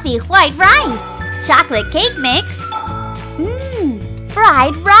 Fluffy white rice, chocolate cake mix,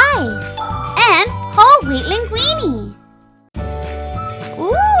 fried rice, and whole wheat linguine.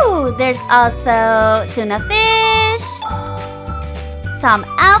 Ooh, there's also tuna fish, some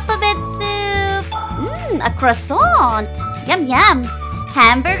alphabet soup, a croissant, yum yum,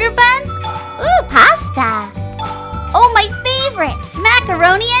 hamburger buns, ooh, pasta. Oh, my favorite,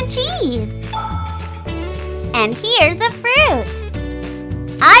 macaroni and cheese. And here's the fruit.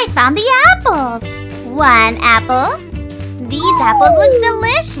 I found the apples. 1 apple. These apples look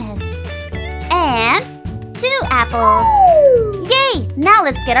delicious. And 2 apples. Yay! Now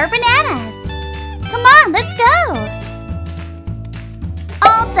let's get our bananas. Come on, let's go.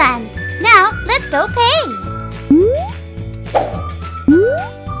 All done. Now let's go pay.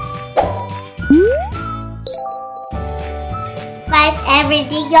 Life,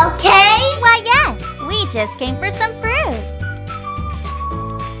 everything okay? Why, yes. We just came for some fruit.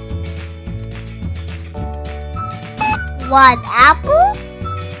 1 apple?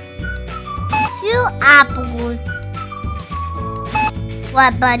 2 apples.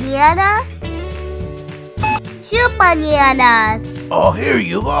 1 banana? 2 bananas. Oh, here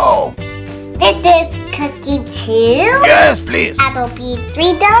you go. Is this cookie too? Yes, please. That'll be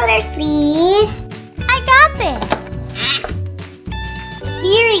 $3, please. I got this.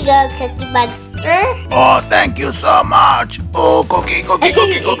 Here we go, Cookie Monster. Oh, thank you so much. Oh, cookie, cookie,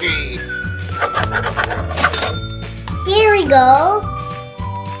 cookie, cookie. Here we go.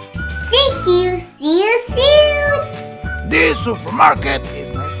 Thank you. See you soon. This supermarket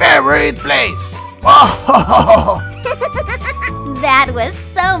is my favorite place. Oh, That was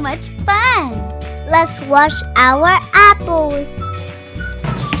so much fun. Let's wash our apples.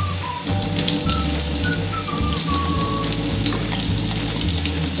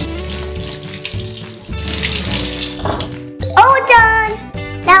 All done.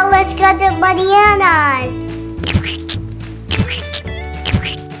 Now let's get the bananas.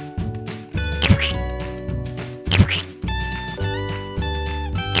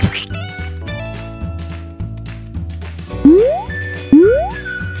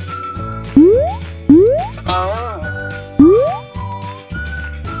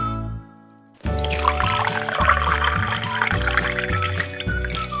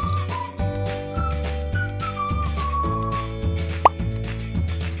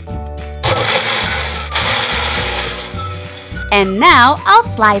 And now I'll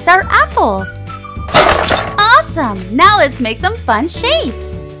slice our apples. Awesome! Now let's make some fun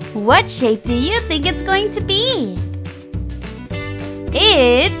shapes. What shape do you think it's going to be?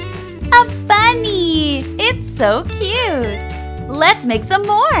 It's a bunny! It's so cute! Let's make some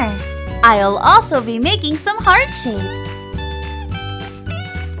more. I'll also be making some heart shapes.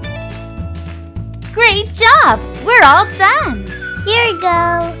 Great job! We're all done! Here we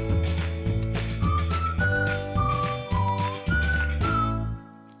go.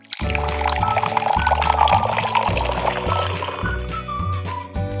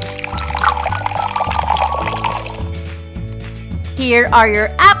 Here are your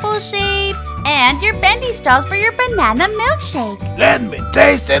apple shapes and your bendy straws for your banana milkshake. let me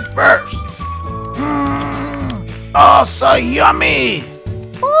taste it first. Oh, so yummy.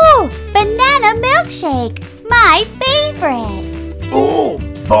 Ooh, banana milkshake! My favorite! Ooh,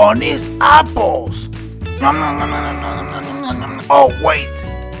 Bonnie's apples. Nom, nom, nom, nom, nom, nom, nom, nom, nom. Oh, wait.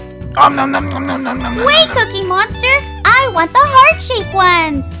 Nom, nom, nom, nom, nom, nom, nom, Wait, nom. Cookie Monster! I want the heart-shaped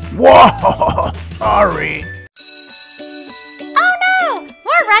ones! Whoa, sorry. Oh no!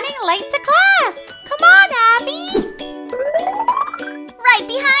 We're running late to class! Come on, Abby! Right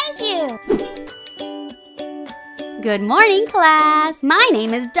behind you! Good morning, class! My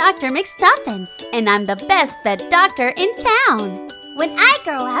name is Dr. McStuffin, and I'm the best vet doctor in town. When I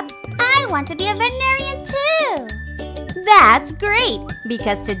grow up, I want to be a veterinarian too. That's great,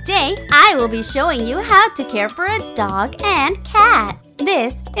 because today I will be showing you how to care for a dog and cat.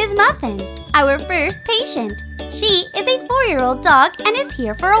 This is Muffin, our first patient. She is a 4-year-old dog and is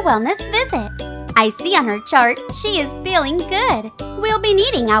here for a wellness visit. I see on her chart she is feeling good. We'll be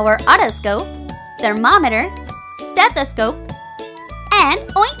needing our otoscope, thermometer, stethoscope, and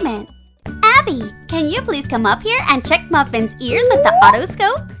ointment. Abby, can you please come up here and check Muffin's ears with the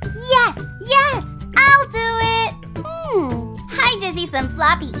otoscope? Yes, I'll do it. I just see some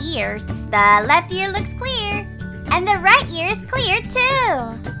floppy ears. The left ear looks clear. And the right ear is clear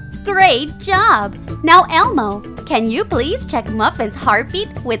too. Great job! Now Elmo, can you please check Muffin's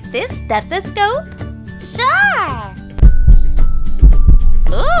heartbeat with this stethoscope? Sure.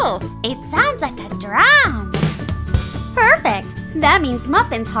 Ooh, it sounds like a drum. Perfect! That means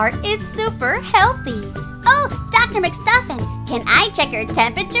Muffin's heart is super healthy. Oh, Dr. McStuffin, can I check your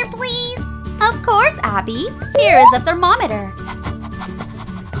temperature, please? Of course, Abby. Here is the thermometer.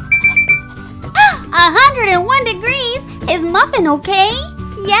 101 degrees. Is Muffin okay?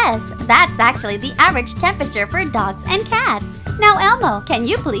 Yes, that's actually the average temperature for dogs and cats. Now Elmo, can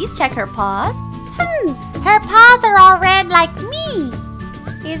you please check her paws? Her paws are all red like me.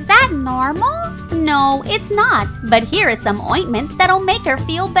 Is that normal? No, it's not. But here is some ointment that'll make her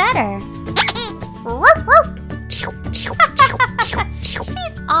feel better.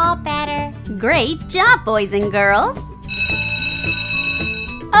 She's all better. Great job, boys and girls.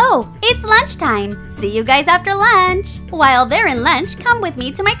 Oh, it's lunchtime. See you guys after lunch. While they're in lunch, come with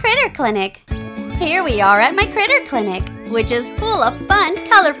me to my critter clinic. Here we are at my critter clinic, which is full of fun,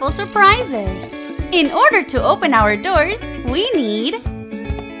 colorful surprises. In order to open our doors, we need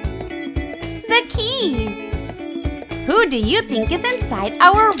the keys. Who do you think is inside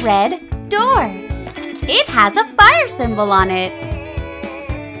our red door? It has a fire symbol on it.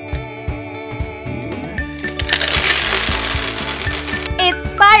 It's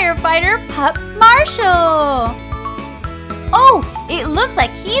firefighter pup Marshall. Oh, it looks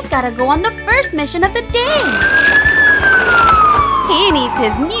like he's gotta go on the first mission of the day. He needs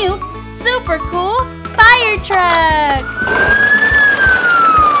his new super cool fire truck.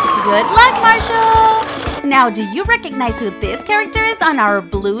 Good luck, Marshall. Now, do you recognize who this character is on our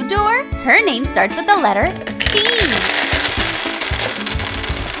blue door? Her name starts with the letter B.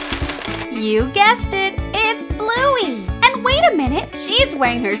 You guessed it, it's Bluey. And wait a minute, she's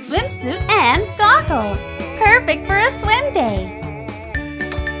wearing her swimsuit and goggles. Perfect for a swim day.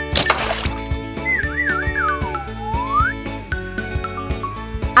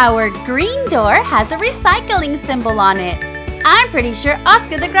 Our green door has a recycling symbol on it. I'm pretty sure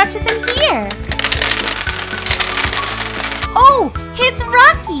Oscar the Grouch is in here. Oh, it's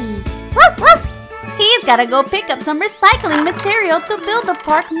Rocky. Ruff, ruff. He's gotta go pick up some recycling material to build the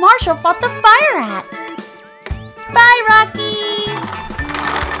park Marshall fought the fire at. Bye, Rocky!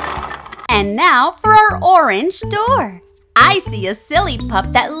 And now for our orange door. I see a silly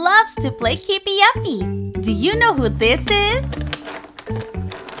pup that loves to play keepy-uppy. Do you know who this is?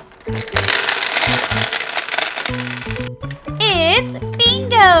 It's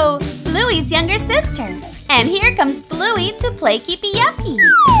Bingo, Bluey's younger sister. And here comes Bluey to play keepy-uppy.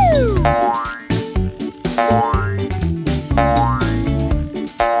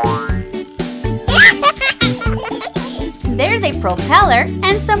 There's a propeller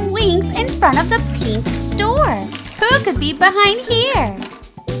and some wings in front of the pink door. Who could be behind here?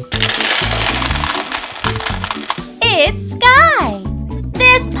 It's Sky.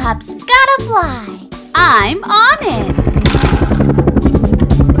 This pup's gotta fly. I'm on it.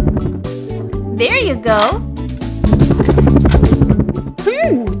 There you go.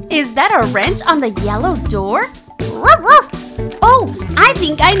 Is that a wrench on the yellow door? Ruff, ruff. Oh, I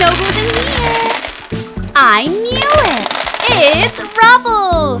think I know who's in here. I knew it. It's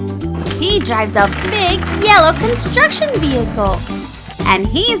Rubble. He drives a big yellow construction vehicle. And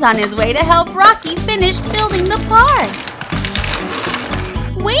he's on his way to help Rocky finish building the park.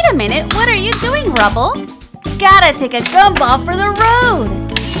 Wait a minute, what are you doing, Rubble? Gotta take a gumball for the road.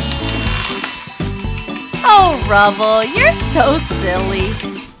 Oh, Rubble, you're so silly.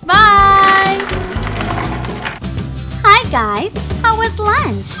 Bye! Hi, guys. How was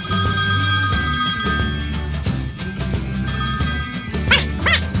lunch?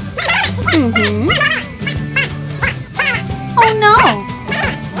 Oh, no.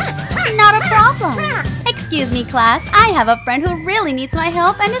 Not a problem. Excuse me, class. I have a friend who really needs my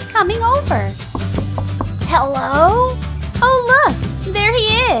help and is coming over. Hello? Oh, look. There he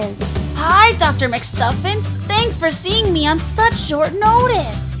is. Hi, Dr. McStuffin. Thanks for seeing me on such short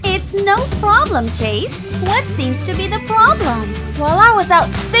notice. It's no problem, Chase. What seems to be the problem? While I was out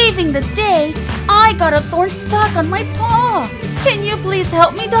saving the day, I got a thorn stuck on my paw. Can you please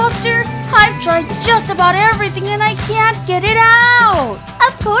help me, doctor? I've tried just about everything and I can't get it out.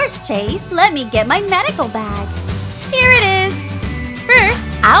 Of course, Chase. Let me get my medical bag. Here it is. First,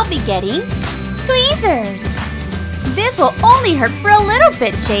 I'll be getting tweezers. This will only hurt for a little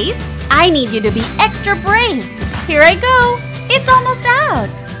bit, Chase. I need you to be extra brave. Here I go. It's almost out!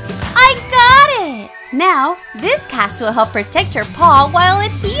 I got it! Now, this cast will help protect your paw while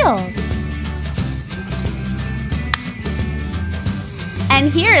it heals.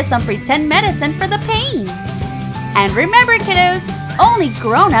 And here is some pretend medicine for the pain. And remember, kiddos, only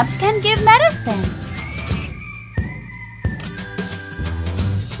grown-ups can give medicine.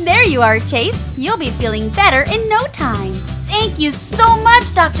 There you are, Chase. You'll be feeling better in no time. Thank you so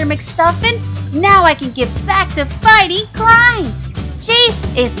much, Dr. McStuffin. Now I can get back to fighting crime.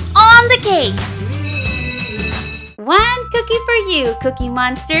 Chase is on the case. One cookie for you, Cookie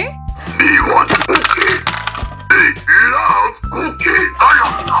Monster. Me want cookie. Me love cookie.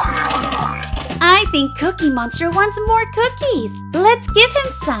 I think Cookie Monster wants more cookies. Let's give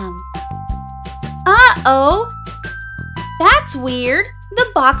him some. Uh-oh. That's weird.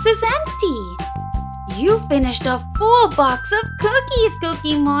 The box is empty. You finished a full box of cookies,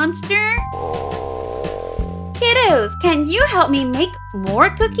 Cookie Monster. Kiddos, can you help me make more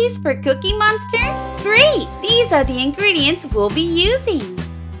cookies for Cookie Monster? Great! These are the ingredients we'll be using.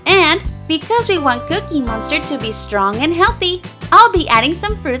 And because we want Cookie Monster to be strong and healthy, I'll be adding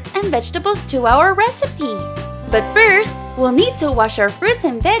some fruits and vegetables to our recipe. But first, we'll need to wash our fruits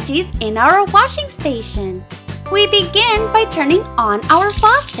and veggies in our washing station. We begin by turning on our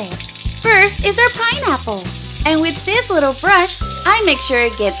faucet. First is our pineapple. And with this little brush, I make sure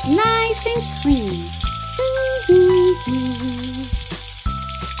it gets nice and clean.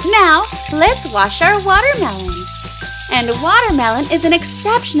 Now, let's wash our watermelon. And watermelon is an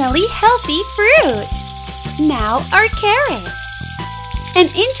exceptionally healthy fruit. Now, our carrots. An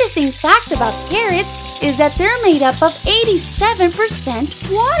interesting fact about carrots is that they're made up of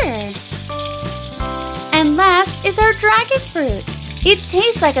 87% water. And last is our dragon fruit. It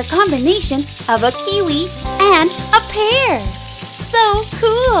tastes like a combination of a kiwi and a pear. So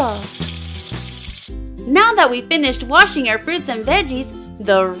cool! Now that we finished washing our fruits and veggies,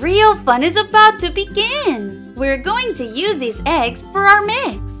 the real fun is about to begin. We're going to use these eggs for our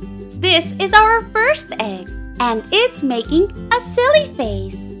mix. This is our first egg, and it's making a silly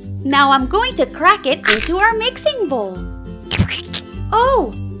face. Now I'm going to crack it into our mixing bowl.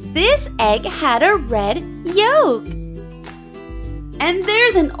 Oh! This egg had a red yolk. And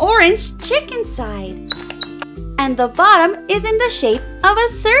there's an orange chick inside. And the bottom is in the shape of a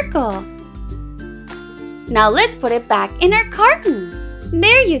circle. Now let's put it back in our carton.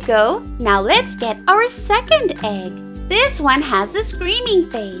 There you go. Now let's get our second egg. This one has a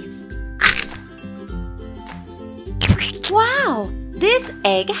screaming face. Wow! This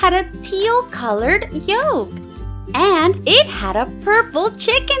egg had a teal-colored yolk. And it had a purple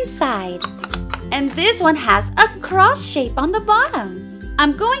chick inside. And this one has a cross shape on the bottom.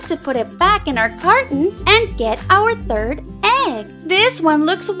 I'm going to put it back in our carton and get our third egg. This one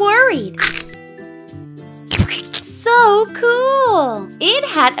looks worried. So cool! It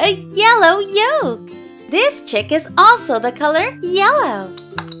had a yellow yolk. This chick is also the color yellow.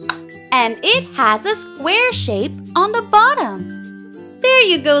 And it has a square shape on the bottom. There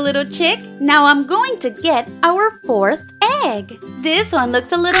you go, little chick. Now I'm going to get our fourth egg. This one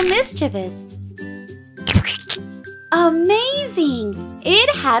looks a little mischievous. Amazing!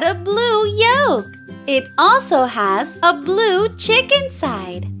 It had a blue yolk. It also has a blue chick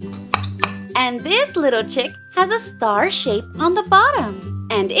inside. And this little chick has a star shape on the bottom.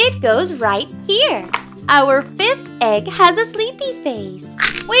 And it goes right here. Our fifth egg has a sleepy face.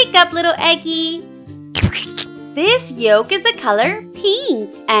 Wake up, little eggie. This yolk is the color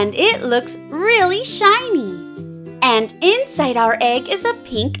pink, and it looks really shiny. And inside our egg is a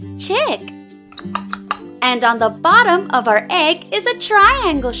pink chick. And on the bottom of our egg is a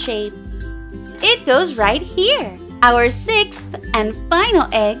triangle shape. It goes right here. Our sixth and final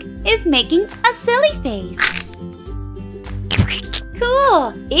egg is making a silly face.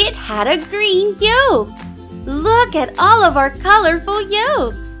 Cool! It had a green yolk. Look at all of our colorful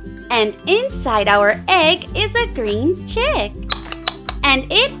yolks. And inside our egg is a green chick. And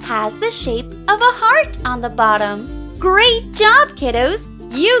it has the shape of a heart on the bottom. Great job, kiddos!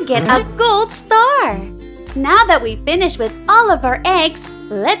 You get a gold star! Now that we finished with all of our eggs,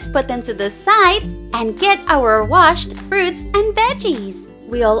 let's put them to the side and get our washed fruits and veggies.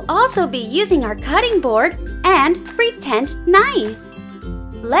 We'll also be using our cutting board and pretend knife.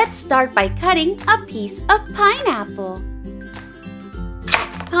 Let's start by cutting a piece of pineapple.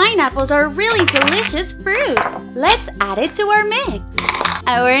 Pineapples are really delicious fruit. Let's add it to our mix.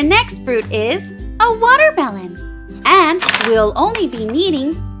 Our next fruit is a watermelon. And we'll only be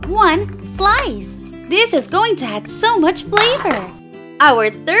needing one slice. This is going to add so much flavor. Our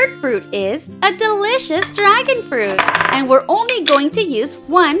third fruit is a delicious dragon fruit. And we're only going to use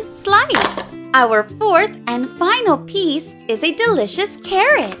one slice. Our fourth and final piece is a delicious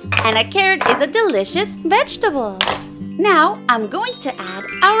carrot. And a carrot is a delicious vegetable. Now I'm going to add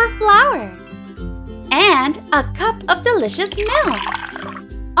our flour and a cup of delicious milk.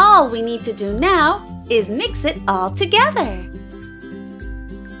 All we need to do now is mix it all together.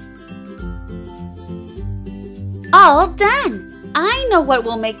 All done! I know what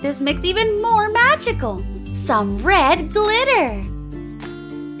will make this mix even more magical. Some red glitter.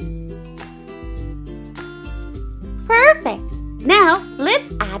 Perfect! Now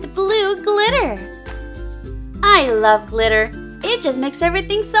let's add blue glitter. I love glitter. It just makes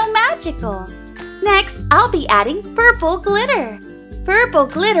everything so magical. Next, I'll be adding purple glitter. Purple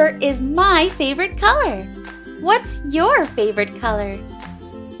glitter is my favorite color. What's your favorite color?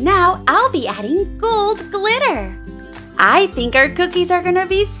 Now I'll be adding gold glitter. I think our cookies are gonna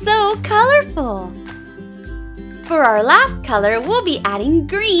be so colorful. For our last color, we'll be adding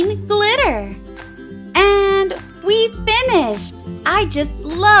green glitter. And we finished! I just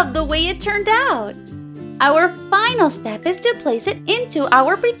love the way it turned out. Our final step is to place it into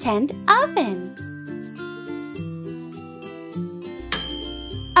our pretend oven.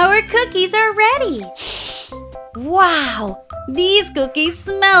 Our cookies are ready. Wow! These cookies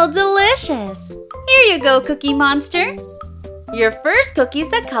smell delicious. Here you go, Cookie Monster. Your first cookie is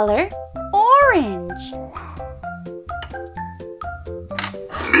the color orange.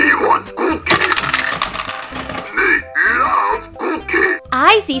 Me want cookie. Me love cookie.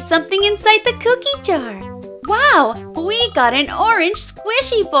 I see something inside the cookie jar. Wow, we got an orange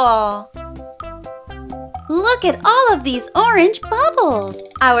squishy ball. Look at all of these orange bubbles.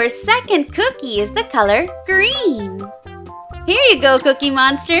 Our second cookie is the color green. Here you go, Cookie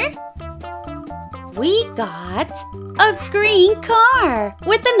Monster. We got a green car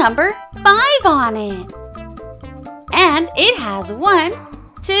with the number 5 on it. And it has 1,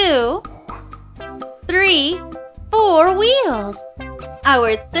 2, 3, 4 wheels.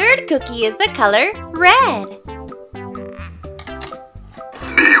 Our third cookie is the color red.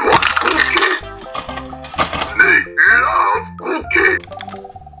 Me want cookie. Me love cookie.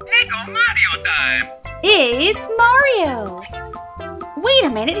 Lego Mario time. It's Mario. Wait a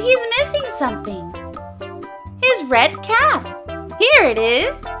minute, he's missing something. His red cap. Here it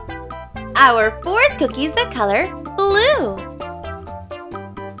is. Our fourth cookie is the color blue.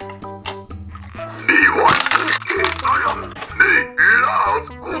 Me want cookie. Me love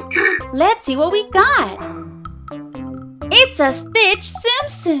cookie. Let's see what we got. It's a Stitch Tsum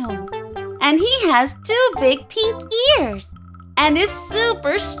Tsum. And he has 2 big pink ears. And is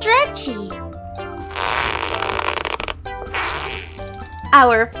super stretchy.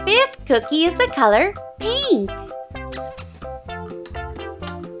 Our fifth cookie is the color pink. Me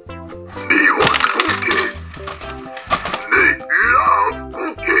want cookie. Me love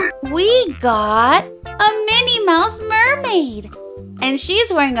cookie. We got a Minnie Mouse mermaid. And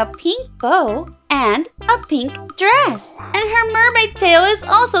she's wearing a pink bow and a pink dress. And her mermaid tail is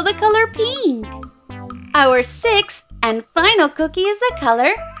also the color pink. Our sixth and final cookie is the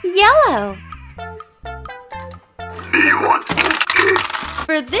color yellow. Me want cookie.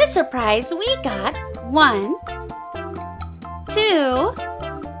 For this surprise, we got 1, 2,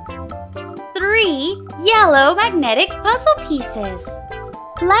 3 yellow magnetic puzzle pieces.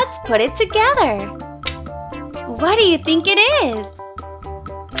 Let's put it together. What do you think it is?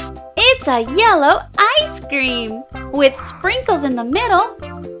 It's a yellow ice cream with sprinkles in the middle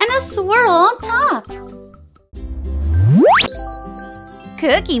and a swirl on top.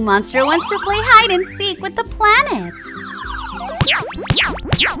 Cookie Monster wants to play hide and seek with the planets.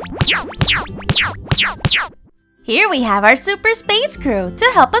 Here we have our super space crew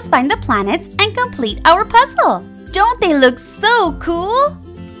to help us find the planets and complete our puzzle. Don't they look so cool?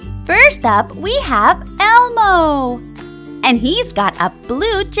 First up, we have Elmo. And he's got a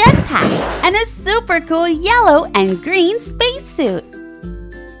blue jetpack and a super cool yellow and green spacesuit.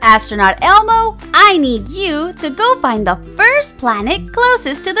 Astronaut Elmo, I need you to go find the first planet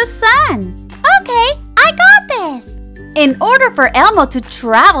closest to the sun. Okay, I got this. In order for Elmo to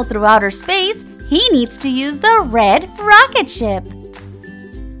travel through outer space, he needs to use the red rocket ship.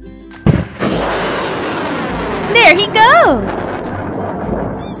 There he goes!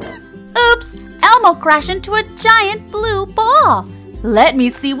 Oops! Elmo crashed into a giant blue ball. Let me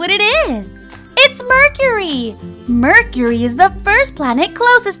see what it is. It's Mercury! Mercury is the first planet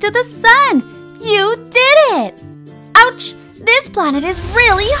closest to the sun. You did it! Ouch! This planet is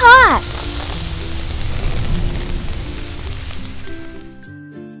really hot.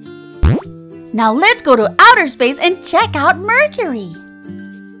 Now let's go to outer space and check out Mercury.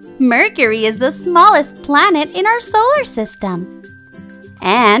 Mercury is the smallest planet in our solar system.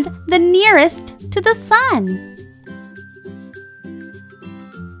 and the nearest to the sun.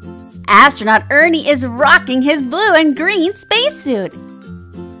 Astronaut Ernie is rocking his blue and green spacesuit.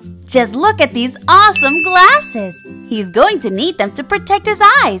 Just look at these awesome glasses. He's going to need them to protect his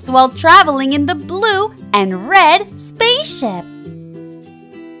eyes while traveling in the blue and red spaceship.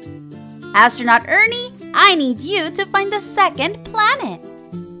 Astronaut Ernie, I need you to find the second planet.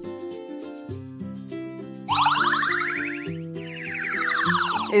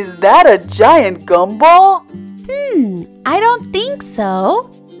 Is that a giant gumball? I don't think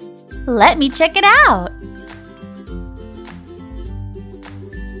so. Let me check it out.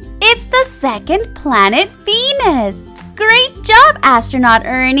 It's the second planet, Venus. Great job, Astronaut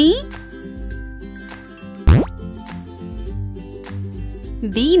Ernie.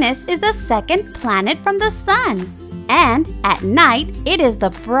 Venus is the second planet from the sun, and at night it is the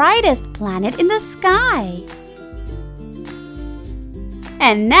brightest planet in the sky.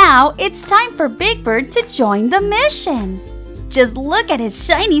 And now it's time for Big Bird to join the mission. Just look at his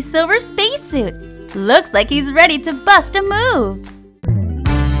shiny silver spacesuit. Looks like he's ready to bust a move.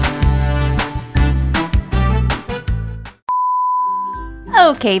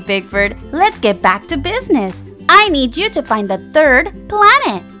 Okay, Big Bird, let's get back to business. I need you to find the third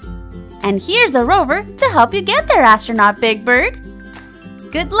planet. And here's the rover to help you get there, Astronaut Big Bird.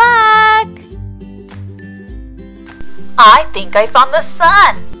 Good luck! I think I found the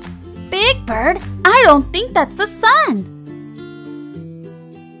sun. Big Bird, I don't think that's the sun.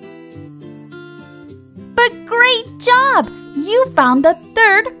 But great job! You found the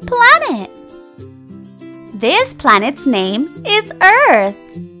third planet. This planet's name is Earth.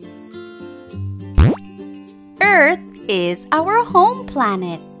 Earth is our home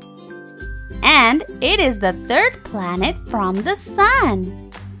planet. And it is the third planet from the sun.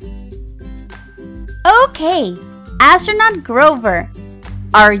 Okay, Astronaut Grover,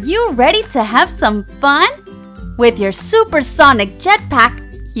 are you ready to have some fun? With your supersonic jetpack,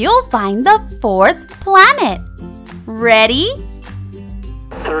 you'll find the fourth planet. Ready?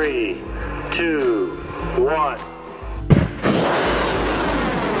 3, 2, 1.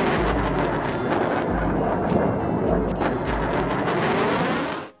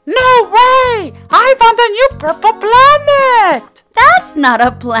 No way! I found a new purple planet! That's not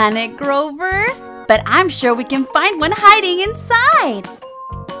a planet, Grover. But I'm sure we can find one hiding inside.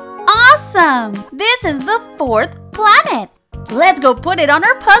 Awesome! This is the fourth planet. Let's go put it on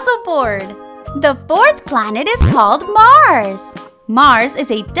our puzzle board. The fourth planet is called Mars. Mars is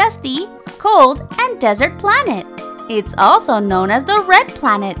a dusty, cold, and desert planet. It's also known as the red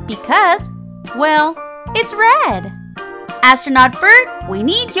planet because, well, it's red. Astronaut Bert, we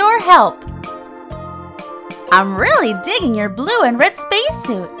need your help. I'm really digging your blue and red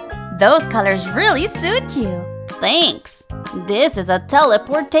spacesuit. Those colors really suit you. Thanks. This is a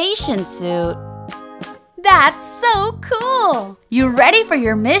teleportation suit. That's so cool! You ready for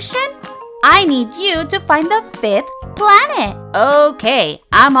your mission? I need you to find the fifth planet. Okay,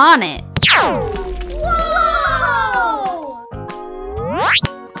 I'm on it. Whoa!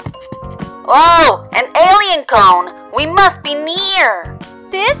 Oh, an alien cone! We must be near!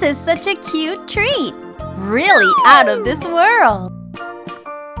 This is such a cute treat. Really out of this world.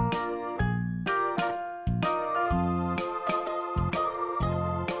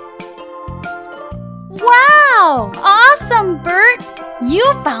 Wow! Awesome, Bert! You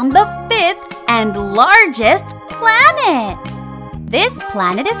found the fifth and largest planet. This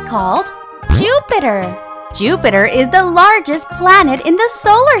planet is called Jupiter. Jupiter is the largest planet in the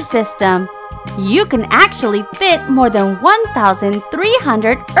solar system. You can actually fit more than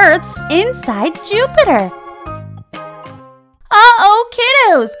 1,300 Earths inside Jupiter. Uh-oh,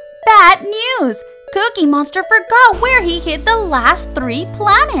 kiddos! Bad news! Cookie Monster forgot where he hid the last 3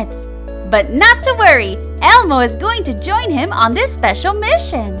 planets. But not to worry, Elmo is going to join him on this special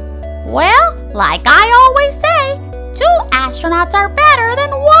mission. Well, like I always say, 2 astronauts are better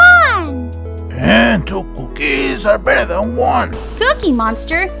than 1. And 2 cookies are better than 1. Cookie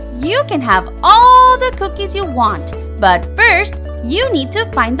Monster, you can have all the cookies you want. But first, you need to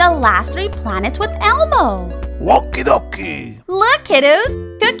find the last 3 planets with Elmo. Okie dokie. Look, kiddos!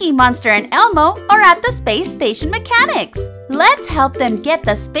 Cookie Monster and Elmo are at the Space Station Mechanics. Let's help them get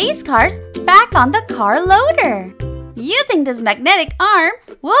the space cars back on the car loader. Using this magnetic arm,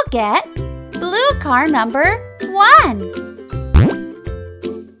 we'll get blue car number 1.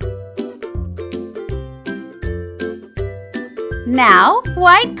 Now,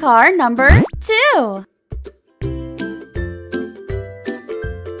 white car number 2.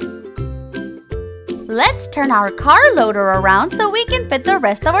 Let's turn our car loader around so we can fit the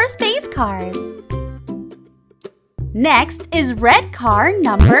rest of our space cars. Next is red car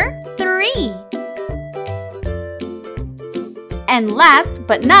number 3. And last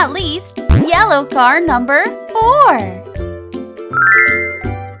but not least, yellow car number 4.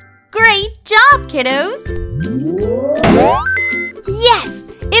 Great job, kiddos! Yes!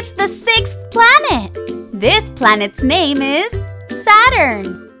 It's the 6th planet! This planet's name is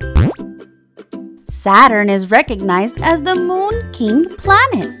Saturn. Saturn is recognized as the Moon King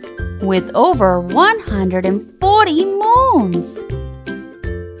planet, with over 140 moons.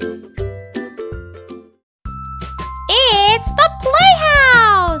 It's the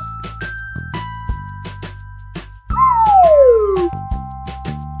playhouse!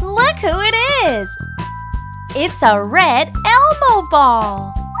 Look who it is! It's a red Elmo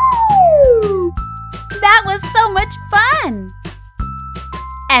ball! That was so much fun!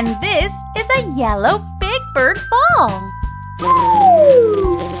 And this is a yellow Big Bird ball!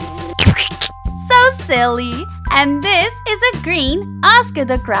 So silly! And this is a green Oscar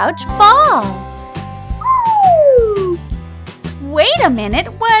the Grouch ball! Wait a minute,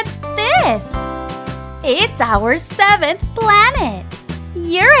 what's this? It's our 7th planet,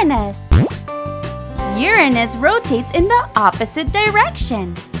 Uranus. Uranus rotates in the opposite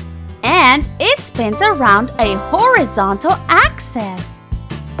direction, and it spins around a horizontal axis.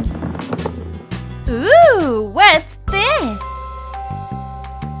 Ooh, what's this?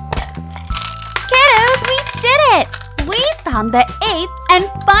 Kiddos, we did it! We found the 8th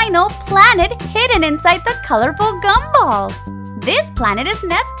and final planet hidden inside the colorful gumballs. This planet is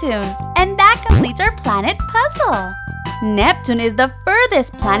Neptune, and that completes our planet puzzle. Neptune is the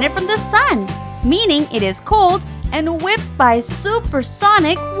furthest planet from the sun, meaning it is cold and whipped by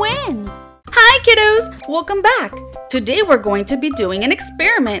supersonic winds. Hi kiddos! Welcome back! Today we're going to be doing an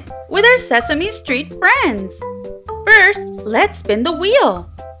experiment with our Sesame Street friends. First, let's spin the wheel.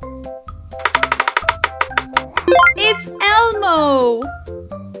 It's Elmo!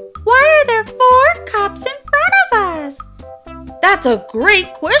 Why are there 4 cups in front of us? That's a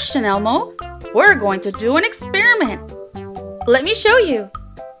great question, Elmo. We're going to do an experiment. Let me show you.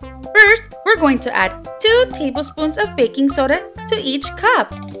 First, we're going to add 2 tablespoons of baking soda to each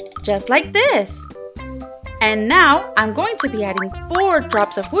cup, just like this. And now, I'm going to be adding 4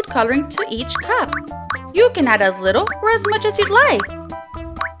 drops of food coloring to each cup. You can add as little or as much as you'd like.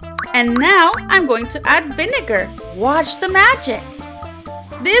 And now, I'm going to add vinegar. Watch the magic.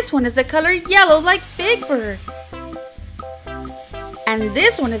 This one is the color yellow like Big Bird. And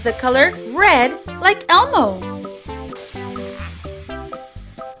this one is the color red like Elmo.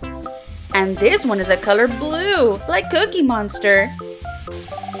 And this one is the color blue like Cookie Monster.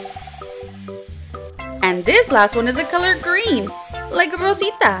 And this last one is the color green like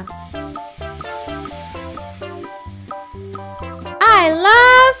Rosita. I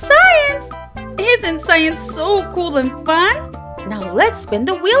love science! Isn't science so cool and fun? Now let's spin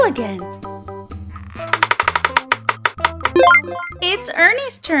the wheel again. It's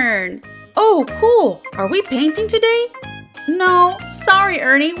Ernie's turn. Oh, cool. Are we painting today? No, sorry,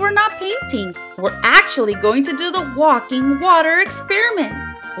 Ernie, we're not painting. We're actually going to do the walking water experiment.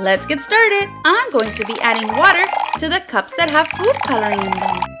 Let's get started. I'm going to be adding water to the cups that have food coloring in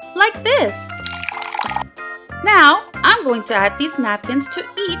them, like this. Now, I'm going to add these napkins to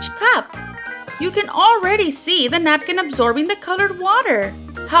each cup. You can already see the napkin absorbing the colored water.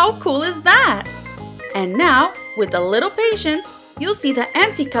 How cool is that? And now, with a little patience, you'll see the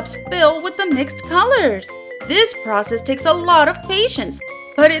empty cups fill with the mixed colors. This process takes a lot of patience,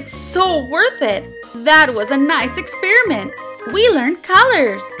 but it's so worth it. That was a nice experiment. We learned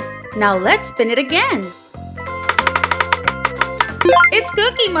colors. Now let's spin it again. It's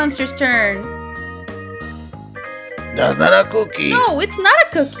Cookie Monster's turn. That's not a cookie. No, it's not a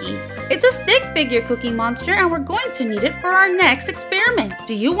cookie. It's a stick figure, Cookie Monster, and we're going to need it for our next experiment.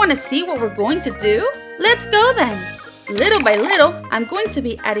 Do you want to see what we're going to do? Let's go then. Little by little, I'm going to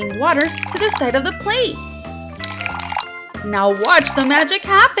be adding water to the side of the plate. Now watch the magic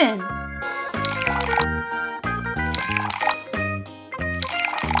happen.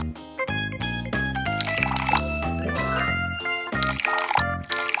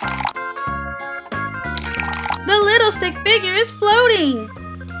 The little stick figure is floating.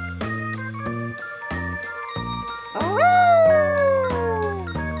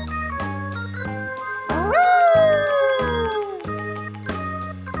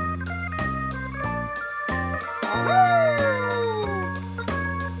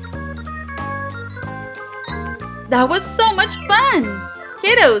 That was so much fun!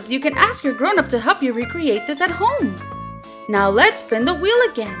 Kiddos, you can ask your grown-up to help you recreate this at home. Now let's spin the wheel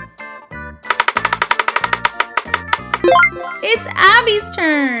again. It's Abby's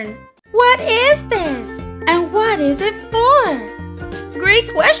turn. What is this? And what What is it for?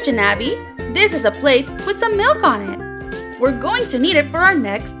 Great question, Abby. This is a plate with some milk on it. We're going to need it for our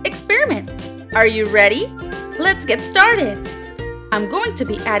next experiment. Are you ready? Let's get started. I'm going to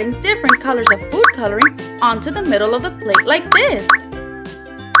be adding different colors of food coloring onto the middle of the plate like this.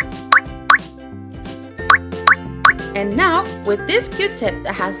 And now, with this Q-tip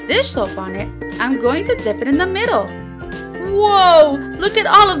that has dish soap on it, I'm going to dip it in the middle. Whoa! Look at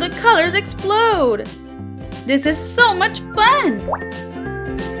all of the colors explode! This is so much fun!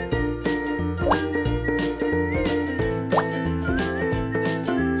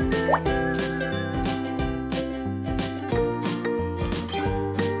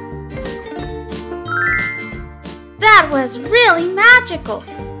 That was really magical.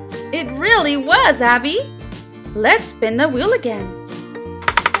 It really was, Abby. Let's spin the wheel again.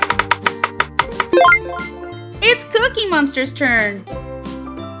 It's Cookie Monster's turn.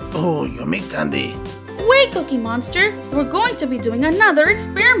 Oh, yummy candy. Wait, Cookie Monster. We're going to be doing another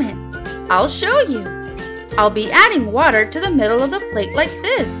experiment. I'll show you. I'll be adding water to the middle of the plate like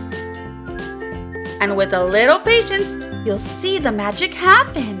this. And with a little patience, you'll see the magic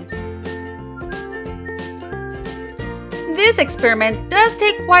happen. This experiment does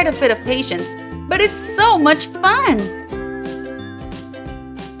take quite a bit of patience, but it's so much fun.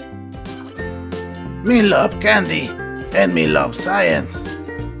 Me love candy and me love science.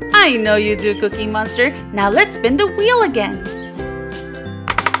 I know you do, Cookie Monster. Now let's spin the wheel again.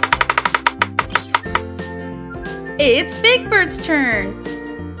 It's Big Bird's turn.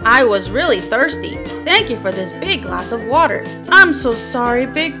 I was really thirsty. Thank you for this big glass of water. I'm so sorry,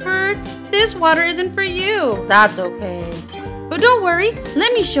 Big Bird. This water isn't for you. That's okay. But don't worry,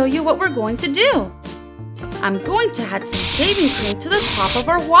 let me show you what we're going to do. I'm going to add some shaving cream to the top of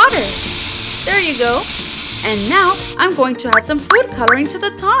our water. There you go. And now I'm going to add some food coloring to the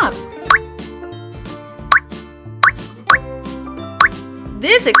top.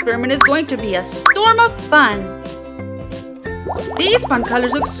 This experiment is going to be a storm of fun. These fun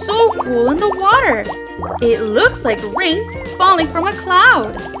colors look so cool in the water. It looks like rain falling from a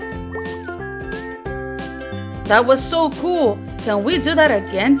cloud. That was so cool. Can we do that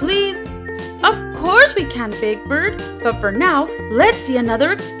again, please? Of course we can, Big Bird. But for now, let's see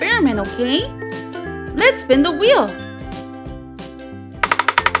another experiment, okay? Let's spin the wheel.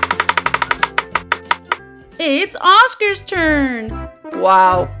 It's Oscar's turn.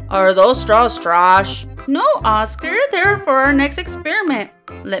 Wow, are those straws trash? No, Oscar, they're for our next experiment.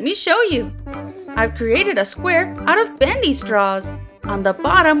 Let me show you. I've created a square out of bendy straws. On the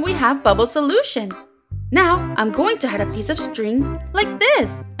bottom, we have bubble solution. Now, I'm going to add a piece of string like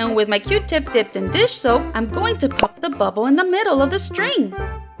this. And with my Q-tip dipped in dish soap, I'm going to pop the bubble in the middle of the string.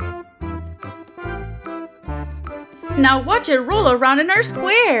 Now watch it roll around in our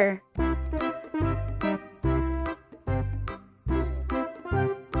square.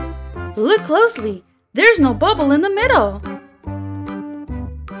 Look closely. There's no bubble in the middle.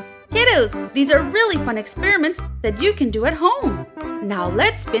 Kiddos, these are really fun experiments that you can do at home. Now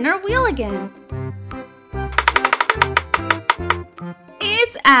let's spin our wheel again.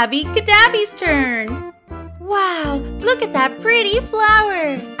 It's Abby Cadabby's turn. Wow, look at that pretty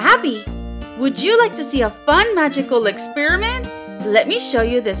flower. Abby, would you like to see a fun magical experiment? Let me show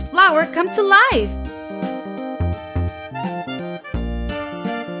you this flower come to life.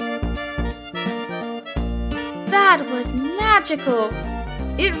 That was magical.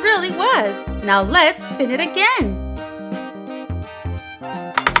 It really was. Now let's spin it again.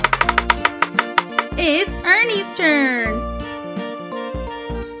 It's Ernie's turn.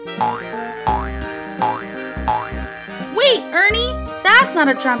 Wait, Ernie, that's not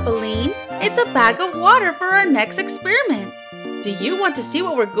a trampoline. It's a bag of water for our next experiment. Do you want to see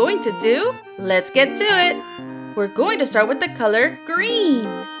what we're going to do? Let's get to it. We're going to start with the color green.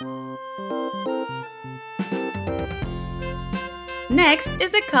 Next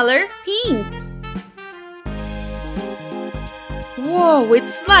is the color pink. Whoa, it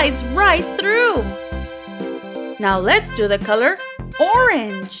slides right through. Now let's do the color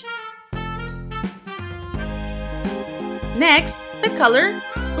orange. Next, the color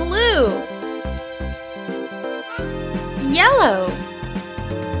blue. Yellow.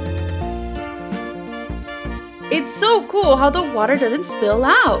 It's so cool how the water doesn't spill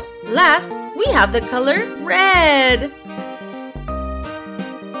out. Last, we have the color red.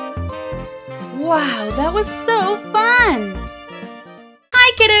 Wow, that was so fun!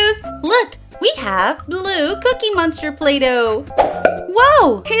 Hi, kiddos! Look, we have blue Cookie Monster Play-Doh.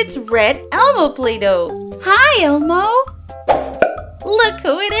 Whoa, it's red Elmo Play-Doh. Hi, Elmo! Look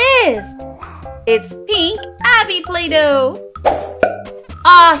who it is! It's pink Abby Play-Doh.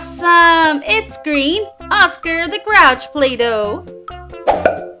 Awesome! It's green Oscar the Grouch Play-Doh.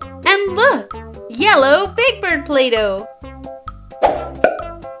 And look, yellow Big Bird Play-Doh.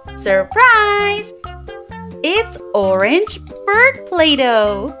 Surprise! It's orange bird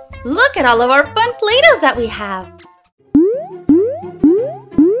Play-Doh. Look at all of our fun Play-Dohs that we have.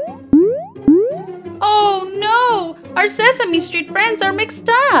 Oh no! Our Sesame Street friends are mixed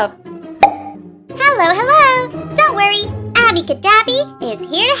up. Hello, hello! Don't worry, Abby Cadabby is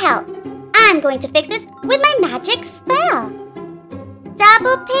here to help. I'm going to fix this with my magic spell.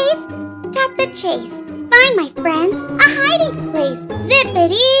 Double pace, cut the chase. Find my friends a hiding place.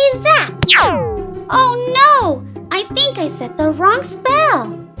 Zippity-zap! Oh no! I think I said the wrong spell.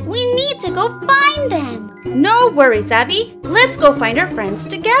 We need to go find them. No worries, Abby. Let's go find our friends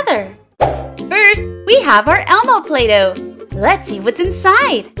together. First, we have our Elmo Play-Doh. Let's see what's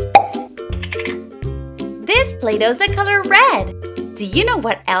inside. This Play-Doh is the color red. Do you know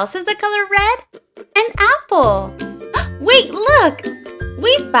what else is the color red? An apple. Wait, look!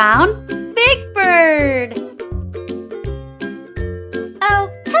 We found Big Bird. Oh,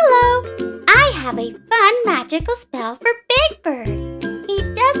 hello! I have a fun magical spell for Big Bird. He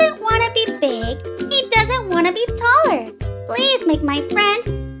doesn't want to be big. He doesn't want to be taller. Please make my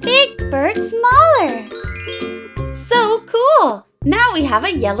friend Big Bird smaller. So cool! Now we have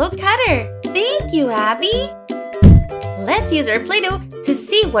a yellow cutter. Thank you, Abby. Let's use our Play-Doh to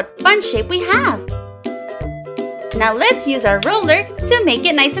see what fun shape we have. Now let's use our roller to make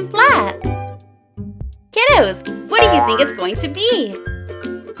it nice and flat. Kiddos, what do you think it's going to be?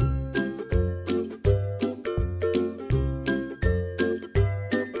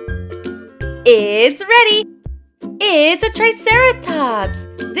 It's ready! It's a triceratops!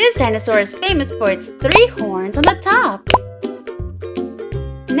 This dinosaur is famous for its 3 horns on the top.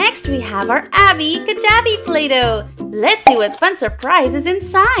 Next we have our Abby Cadabby Play-Doh. Let's see what fun surprise is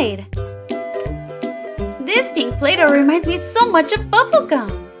inside. This pink Play-Doh reminds me so much of bubblegum.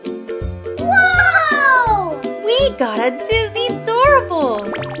 Whoa! We got a Disney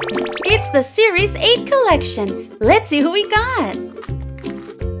Doorables! It's the Series 8 collection. Let's see who we got.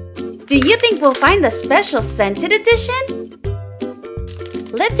 Do you think we'll find the special scented edition?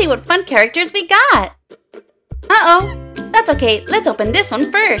 Let's see what fun characters we got. Uh-oh, that's okay. Let's open this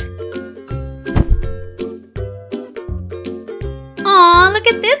one first. Aw, look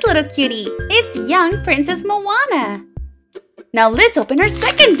at this little cutie. It's young Princess Moana. Now let's open our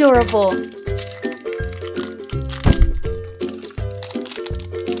second Doorable.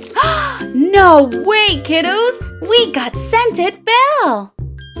 No way, kiddos! We got Scented Belle!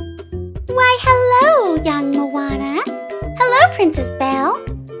 Why, hello, young Moana. Hello, Princess Belle.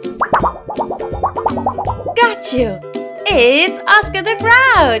 Got you! It's Oscar the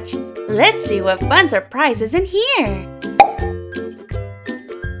Grouch! Let's see what fun surprise is in here.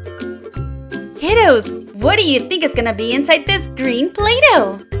 Kiddos, what do you think is gonna be inside this green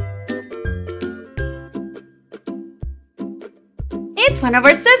Play-Doh? It's one of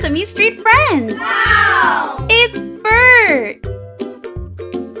our Sesame Street friends! Wow! It's Bert!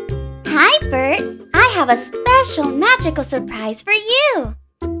 Hi, Bert. I have a special magical surprise for you.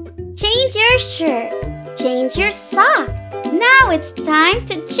 Change your shirt. Change your sock. Now it's time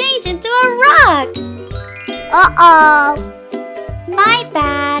to change into a rock. Uh-oh. My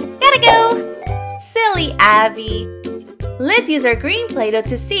bad. Gotta go. Silly Abby! Let's use our green Play-Doh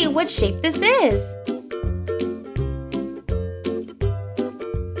to see what shape this is.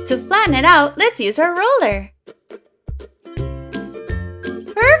 To flatten it out, let's use our roller.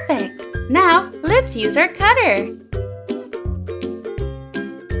 Perfect! Now, let's use our cutter.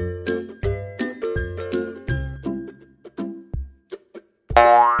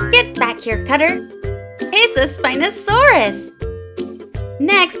 Get back here, cutter. It's a Spinosaurus.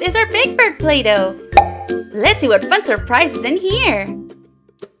 Next is our Big Bird Play-Doh. Let's see what fun surprise is in here.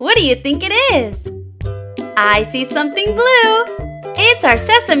 What do you think it is? I see something blue. It's our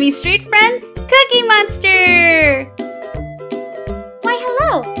Sesame Street friend, Cookie Monster. Why,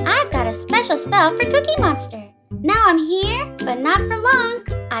 hello. I've got a special spell for Cookie Monster. Now I'm here, but not for long.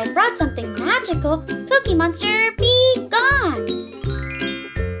 I brought something magical. Cookie Monster, be gone.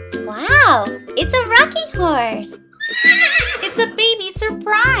 Wow, it's a rocking horse. It's a baby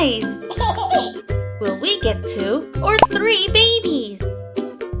surprise. Will we get 2 or 3 babies?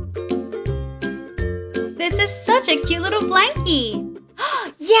 This is such a cute little blankie.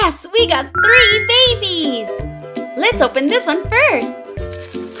 Yes, we got 3 babies. Let's open this one first.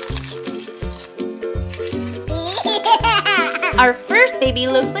 Our first baby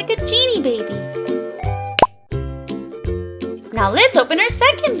looks like a genie baby. Now let's open our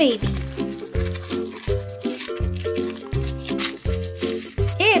second baby.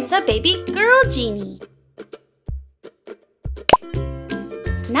 It's a baby girl genie.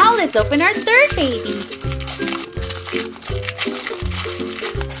 Now let's open our third baby.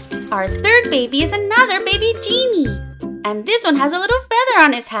 Our third baby is another baby genie. And this one has a little feather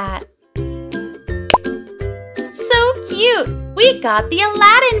on his hat. So cute! We got the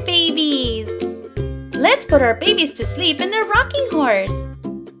Aladdin babies! Let's put our babies to sleep in their rocking horse.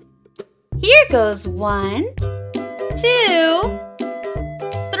 Here goes 1, 2,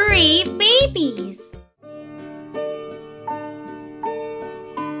 3 babies.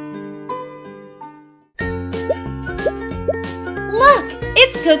 Look!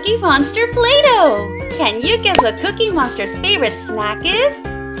 It's Cookie Monster Play-Doh! Can you guess what Cookie Monster's favorite snack is?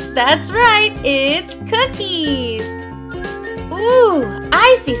 That's right, it's cookies! Ooh,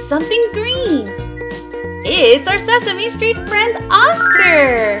 I see something green! It's our Sesame Street friend,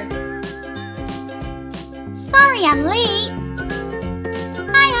 Oscar! Sorry I'm late.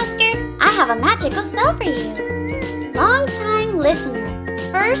 Hi, Oscar. I have a magical spell for you. Long time listener,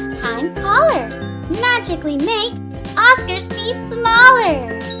 first time caller. Magically make Oscar's feet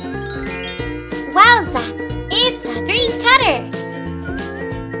smaller. Wowza! It's a green cutter.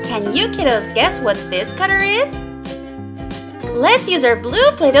 Can you kiddos guess what this cutter is? Let's use our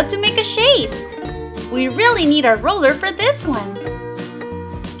blue Play-Doh to make a shape. We really need our roller for this one.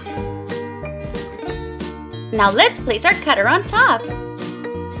 Now let's place our cutter on top.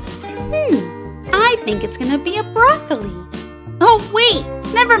 I think it's gonna be a broccoli. Oh wait,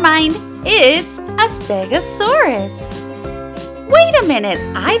 never mind. It's a stegosaurus. Wait a minute,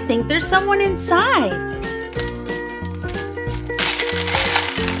 I think there's someone inside.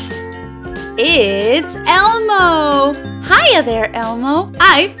 It's Elmo! Hiya there, Elmo!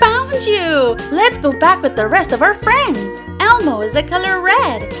 I found you! Let's go back with the rest of our friends. Elmo is the color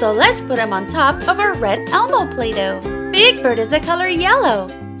red, so let's put him on top of our red Elmo Play-Doh. Big Bird is the color yellow,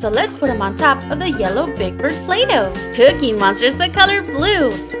 so let's put him on top of the yellow Big Bird Play-Doh. Cookie Monster is the color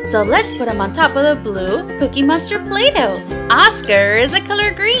blue, so let's put him on top of the blue Cookie Monster Play-Doh. Oscar is the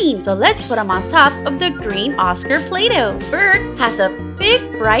color green, so let's put him on top of the green Oscar Play-Doh. Bert has a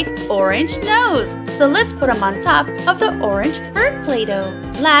big bright orange nose, so let's put him on top of the orange Bert Play-Doh.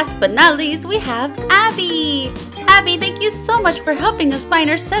 Last but not least, we have Abby. Abby, thank you so much for helping us find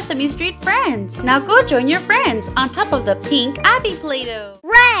our Sesame Street friends. Now go join your friends on top of the pink Abby Play-Doh.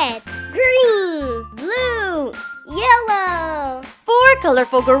 Red, green, blue, yellow. 4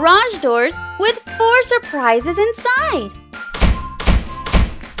 colorful garage doors with 4 surprises inside.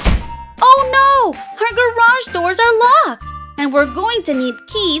 Oh no! Our garage doors are locked, and we're going to need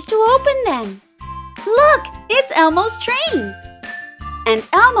keys to open them. Look, it's Elmo's train. And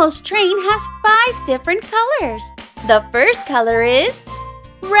Elmo's train has 5 different colors. The first color is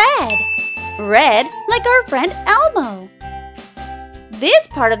red. Red, like our friend Elmo. This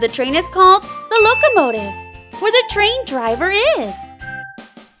part of the train is called the locomotive, where the train driver is.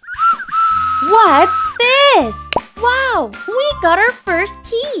 What's this? Wow, we got our first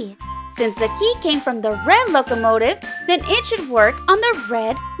key. Since the key came from the red locomotive, then it should work on the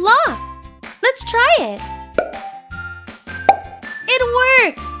red lock. Let's try it. It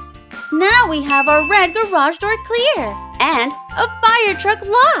worked! Now we have our red garage door clear and a fire truck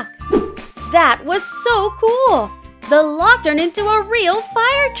lock. That was so cool! The lock turned into a real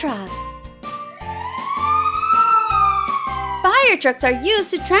fire truck. Fire trucks are used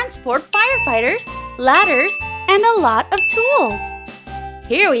to transport firefighters, ladders, and a lot of tools.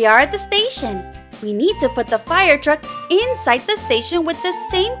 Here we are at the station. We need to put the fire truck inside the station with the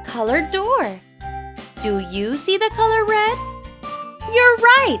same colored door. Do you see the color red? You're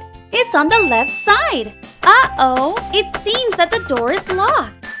right! It's on the left side. Uh-oh! It seems that the door is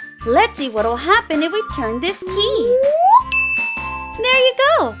locked. Let's see what will happen if we turn this key. There you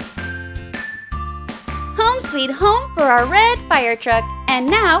go! Home sweet home for our red fire truck. And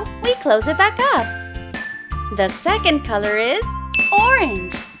now we close it back up. The second color is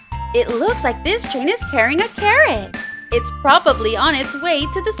orange. It looks like this train is carrying a carrot. It's probably on its way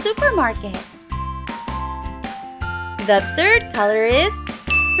to the supermarket. The third color is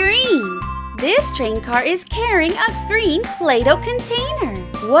green. This train car is carrying a green Play-Doh container.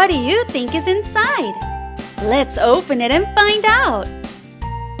 What do you think is inside? Let's open it and find out.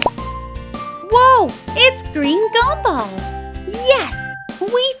 Whoa! It's green gumballs! Yes!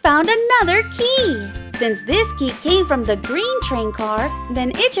 We found another key! Since this key came from the green train car,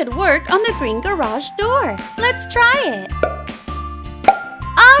 then it should work on the green garage door. Let's try it.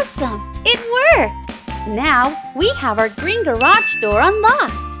 Awesome! It worked! Now we have our green garage door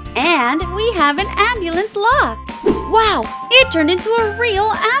unlocked. And we have an ambulance lock. Wow! It turned into a real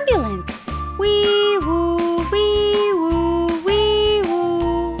ambulance. Wee woo, wee woo, wee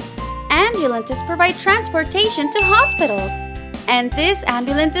woo. Ambulances provide transportation to hospitals. And this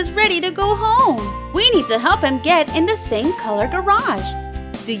ambulance is ready to go home. We need to help him get in the same color garage.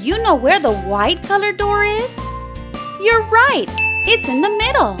 Do you know where the white color door is? You're right, it's in the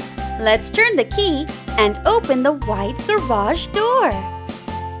middle. Let's turn the key and open the white garage door.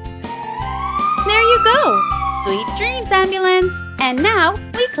 There you go! Sweet dreams, ambulance! And now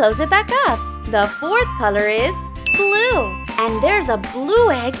we close it back up. The fourth color is blue. And there's a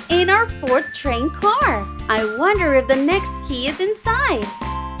blue egg in our fourth train car. I wonder if the next key is inside.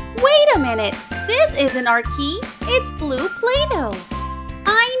 Wait a minute! This isn't our key, it's blue Play-Doh.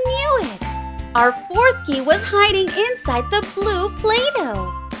 I knew it! Our fourth key was hiding inside the blue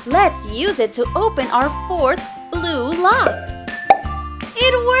Play-Doh. Let's use it to open our fourth blue lock.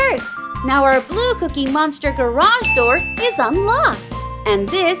 It worked! Now our blue Cookie Monster garage door is unlocked. And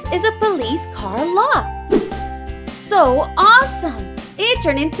this is a police car lock. So awesome! It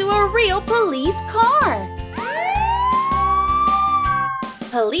turned into a real police car.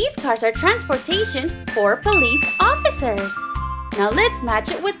 Police cars are transportation for police officers. Now let's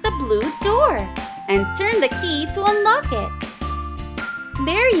match it with the blue door and turn the key to unlock it.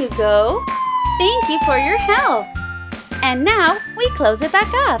 There you go! Thank you for your help! And now we close it back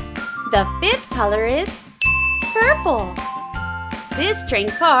up. The fifth color is purple. This train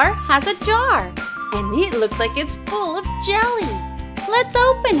car has a jar and it looks like it's full of jelly. Let's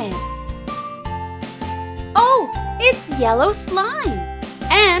open it. Oh, it's yellow slime.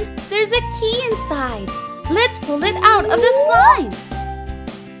 And there's a key inside. Let's pull it out of the slime.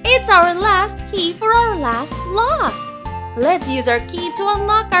 It's our last key for our last lock. Let's use our key to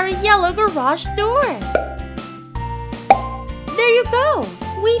unlock our yellow garage door. There you go.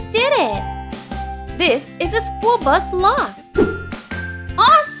 We did it. This is a school bus lock.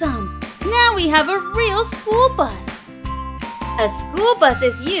 Awesome! Now we have a real school bus. A school bus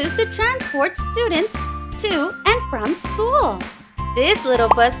is used to transport students to and from school. This little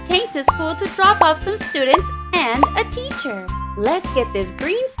bus came to school to drop off some students and a teacher. Let's get this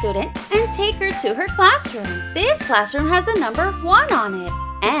green student and take her to her classroom. This classroom has the number 1 on it.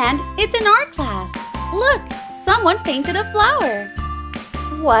 And it's an art class. Look, someone painted a flower.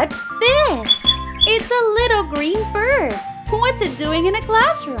 What's this? It's a little green bird. What's it doing in a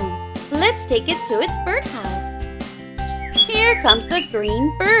classroom? Let's take it to its birdhouse. Here comes the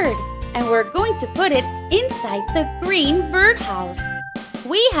green bird, and we're going to put it inside the green birdhouse.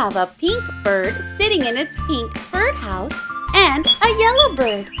 We have a pink bird sitting in its pink birdhouse and a yellow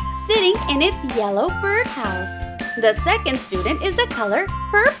bird sitting in its yellow birdhouse. The second student is the color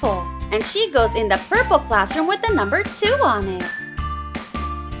purple, and she goes in the purple classroom with the number 2 on it.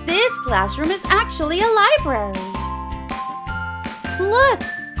 This classroom is actually a library. Look,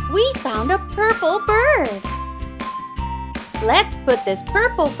 we found a purple bird. Let's put this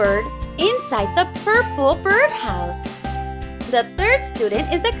purple bird inside the purple birdhouse. The third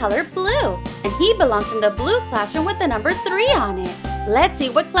student is the color blue, and he belongs in the blue classroom with the number 3 on it. Let's see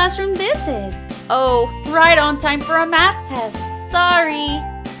what classroom this is. Oh, right on time for a math test. Sorry.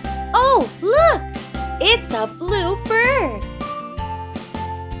 Oh, look! It's a blue bird.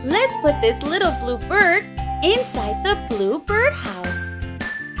 Let's put this little blue bird inside the blue birdhouse.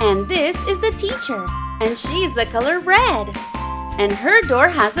 And this is the teacher, and she's the color red. And her door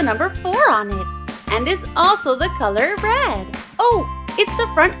has the number 4 on it, and is also the color red. Oh, it's the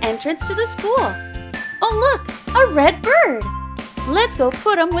front entrance to the school. Oh, look, a red bird. Let's go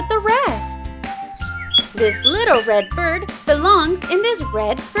put him with the rest. This little red bird belongs in this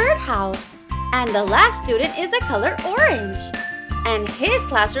red birdhouse. And the last student is the color orange. And his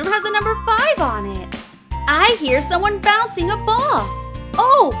classroom has a number 5 on it. I hear someone bouncing a ball.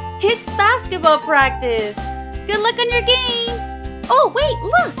 Oh, it's basketball practice. Good luck on your game. Oh, wait,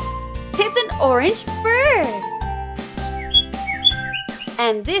 look. It's an orange bird.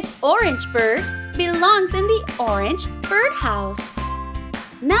 And this orange bird belongs in the orange birdhouse.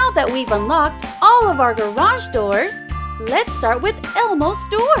 Now that we've unlocked all of our garage doors, let's start with Elmo's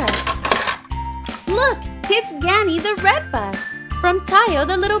door. Look, it's Ganny the red bus from Tayo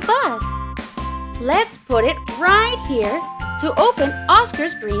the little bus. Let's put it right here to open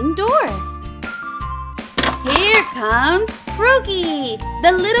Oscar's green door. Here comes Froggy,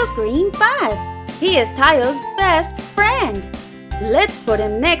 the little green bus. He is Tayo's best friend. Let's put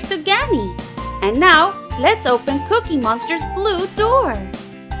him next to Ganny. And now, let's open Cookie Monster's blue door.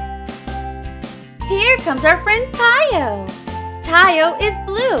 Here comes our friend Tayo. Tayo is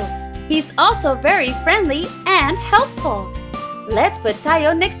blue. He's also very friendly and helpful. Let's put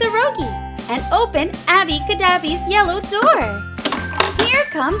Tayo next to Rogi and open Abby Kadabi's yellow door. Here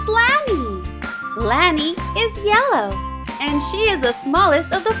comes Lanny. Lanny is yellow, and she is the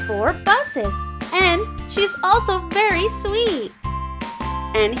smallest of the 4 buses, and she's also very sweet.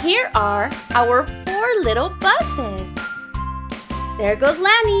 And here are our 4 little buses. There goes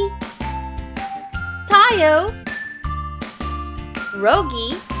Lanny, Tayo,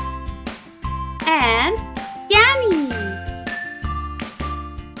 Rogi, and Yanni.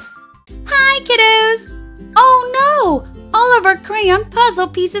 Hi, kiddos! Oh no! All of our crayon puzzle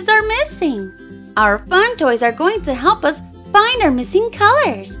pieces are missing. Our fun toys are going to help us find our missing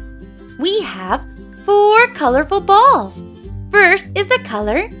colors. We have 4 colorful balls. First is the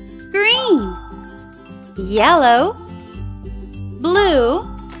color green, yellow, blue,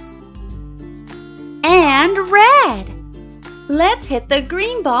 and red. Let's hit the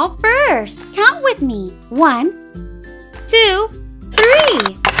green ball first. Count with me. 1, 2,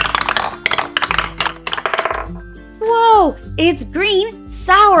 3. Whoa, it's green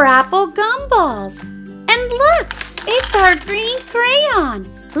sour apple gumballs. And look, it's our green crayon.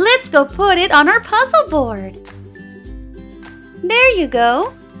 Let's go put it on our puzzle board. There you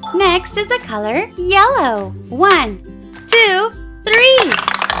go. Next is the color yellow. 1, 2, 3.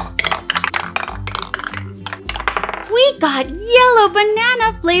 We got yellow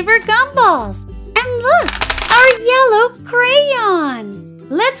banana flavored gumballs. And look, our yellow crayon.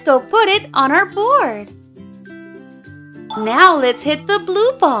 Let's go put it on our board. Now let's hit the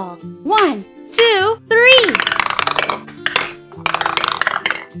blue ball. 1, 2, 3.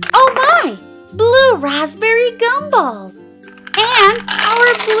 Oh my! Blue raspberry gumballs. And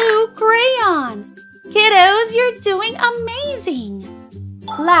our blue crayon. Kiddos, you're doing amazing.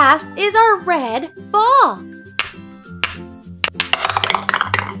 Last is our red ball.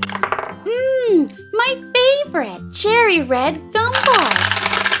 My favorite, cherry red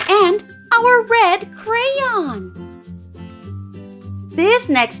gumballs. And our red crayon. This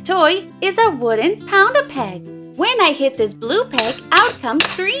next toy is a wooden pound-a-peg. When I hit this blue peg, out comes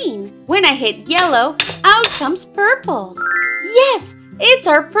green. When I hit yellow, out comes purple. Yes, it's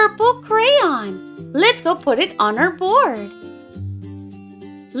our purple crayon. Let's go put it on our board.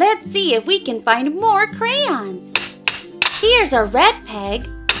 Let's see if we can find more crayons. Here's a red peg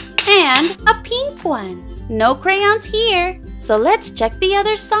and a pink one. No crayons here, so let's check the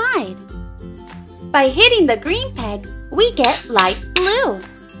other side. By hitting the green peg, we get light blue.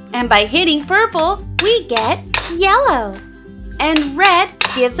 And by hitting purple, we get yellow. And red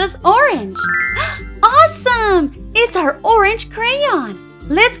gives us orange. Awesome! It's our orange crayon.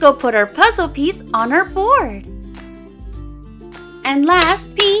 Let's go put our puzzle piece on our board. And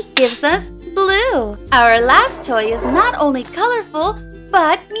last, pink gives us blue. Our last toy is not only colorful,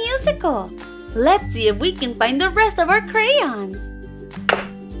 but musical. Let's see if we can find the rest of our crayons.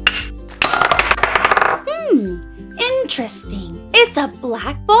 Interesting. It's a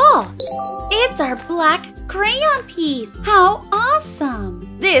black ball. It's our black crayon piece. How awesome!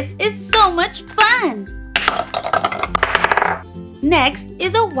 This is so much fun. Next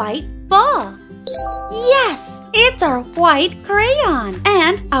is a white ball. Yes, it's our white crayon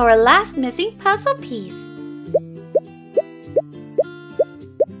and our last missing puzzle piece.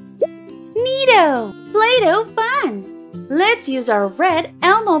 Neato! Play-Doh fun! Let's use our red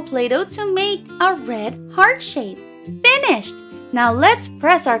Elmo Play-Doh to make a red heart shape. Finished! Now let's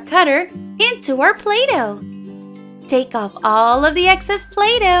press our cutter into our Play-Doh. Take off all of the excess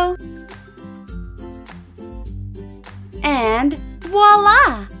Play-Doh. And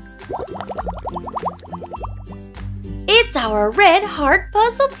voila! It's our red heart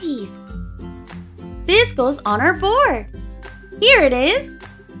puzzle piece. This goes on our board. Here it is.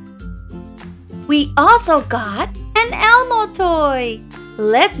 We also got an Elmo toy.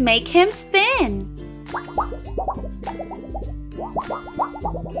 Let's make him spin.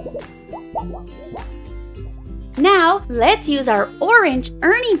 Now, let's use our orange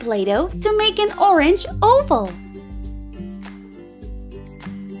Ernie Play-Doh to make an orange oval.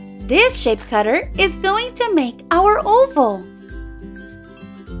 This shape cutter is going to make our oval.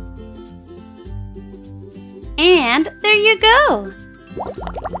 And there you go!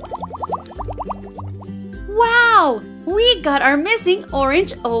 Wow! We got our missing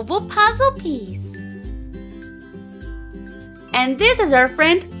orange oval puzzle piece. And this is our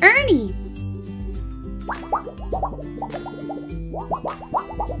friend Ernie.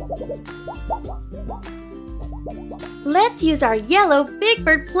 Let's use our yellow Big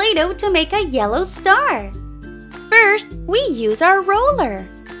Bird Play-Doh to make a yellow star. First, we use our roller.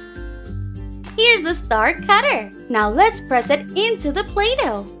 Here's the star cutter. Now let's press it into the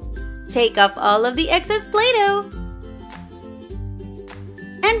Play-Doh. Take off all of the excess Play-Doh.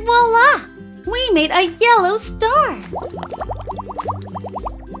 And voila! We made a yellow star.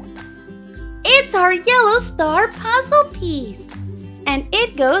 It's our yellow star puzzle piece. And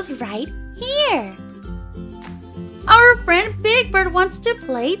it goes right here. Our friend Big Bird wants to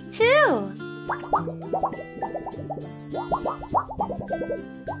play too.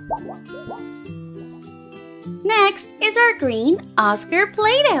 Next is our green Oscar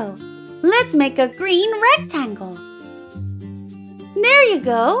Play-Doh. Let's make a green rectangle. There you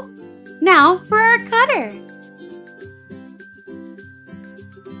go. Now for our cutter.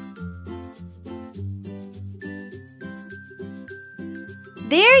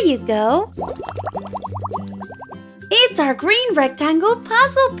 There you go. It's our green rectangle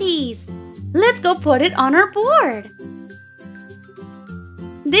puzzle piece. Let's go put it on our board.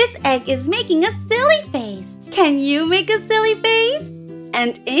 This egg is making a silly face. Can you make a silly face?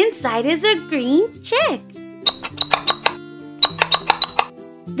 And inside is a green chick.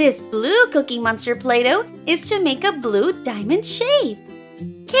 This blue Cookie Monster Play-Doh is to make a blue diamond shape.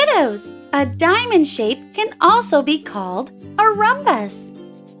 Kiddos, a diamond shape can also be called a rhombus.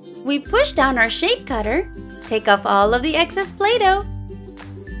 We push down our shape cutter, take off all of the excess Play-Doh,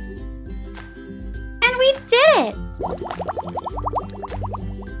 and we did it!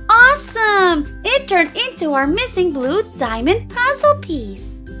 Awesome! It turned into our missing blue diamond puzzle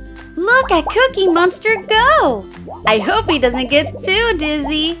piece. Look at Cookie Monster go! I hope he doesn't get too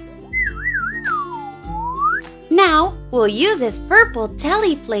dizzy. Now, we'll use this purple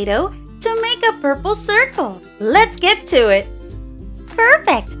Telly Play-Doh to make a purple circle. Let's get to it.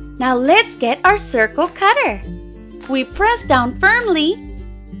 Perfect! Now let's get our circle cutter. We press down firmly,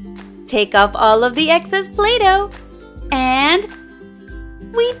 take off all of the excess Play-Doh, and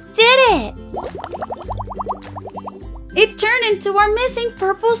we did it! It turned into our missing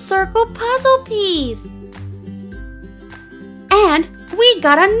purple circle puzzle piece. And we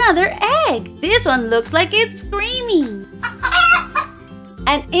got another egg. This one looks like it's screaming.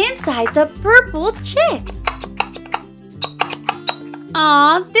 And inside's a purple chick.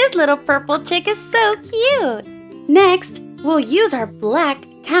 Aw, this little purple chick is so cute. Next, we'll use our black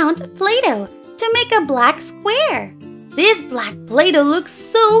count Play-Doh to make a black square. This black Play-Doh looks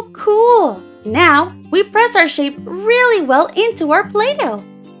so cool. Now, we press our shape really well into our Play-Doh.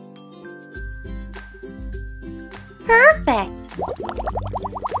 Perfect!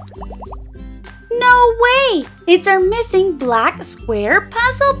 No way! It's our missing black square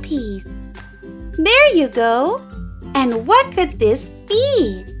puzzle piece. There you go. And what could this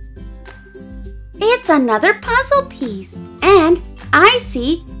be? It's another puzzle piece. And I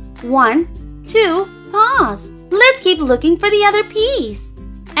see 1, 2 paws. Let's keep looking for the other piece.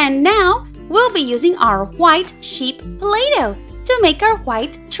 And now we'll be using our white sheep Play-Doh to make our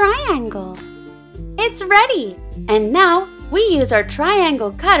white triangle. It's ready. And now we use our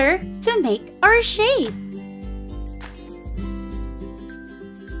triangle cutter to make our shape.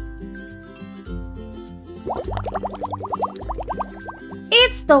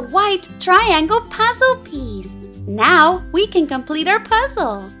 It's the white triangle puzzle piece. Now we can complete our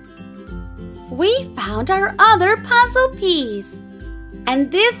puzzle. We found our other puzzle piece. And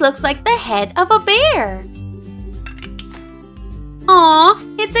this looks like the head of a bear. Aw,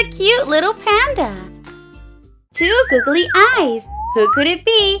 it's a cute little panda. 2 googly eyes. Who could it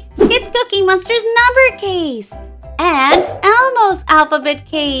be? It's Cookie Monster's number case. And Elmo's alphabet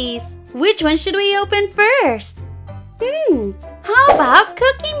case. Which one should we open first? How about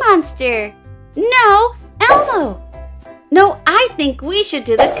Cookie Monster? No, Elmo. No, I think we should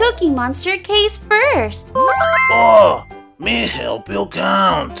do the Cookie Monster case first. Oh, me help you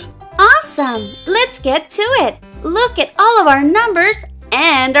count. Awesome! Let's get to it. Look at all of our numbers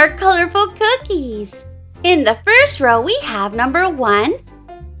and our colorful cookies. In the first row, we have number 1,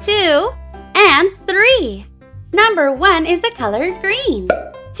 2, and 3. Number 1 is the color green.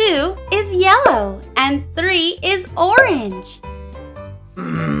 2 is yellow, and 3 is orange.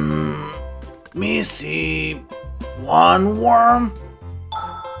 Me see 1 worm,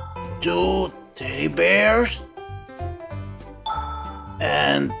 2 teddy bears,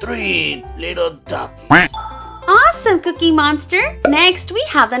 and 3 little duckies. Awesome, Cookie Monster! Next, we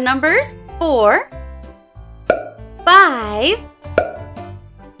have the numbers 4, 5,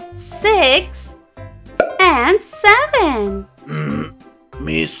 6, and 7.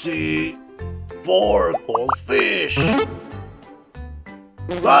 Me see 4 goldfish,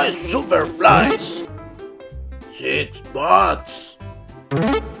 5 super flies, 6 bats,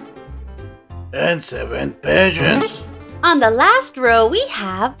 and 7 pigeons. On the last row, we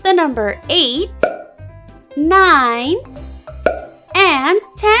have the number 8, 9, and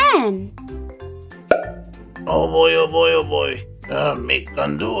 10. Oh boy, oh boy, oh boy. Me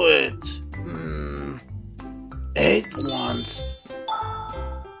can do it. 8 ones,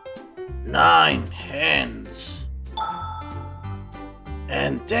 9 hens,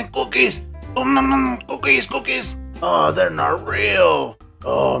 and 10 cookies. Cookies, cookies. Oh, they're not real.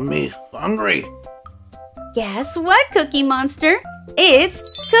 Oh, me hungry. Guess what, Cookie Monster?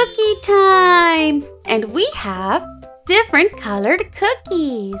 It's cookie time! And we have different colored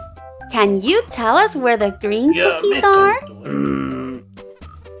cookies. Can you tell us where the green cookies are?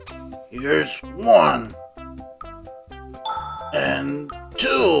 Here's 1 and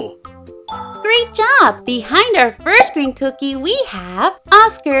 2. Great job! Behind our first green cookie, we have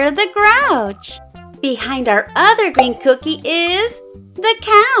Oscar the Grouch. Behind our other green cookie is the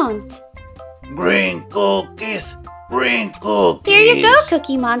Count. Green cookies, green cookies. Here you go,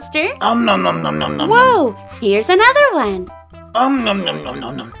 Cookie Monster. Nom nom nom nom nom. Whoa, here's another one. Nom nom nom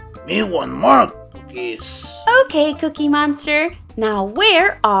nom nom. Me want more cookies. Okay, Cookie Monster. Now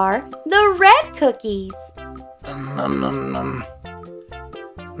where are the red cookies? Nom nom nom.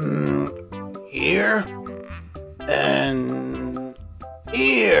 Here and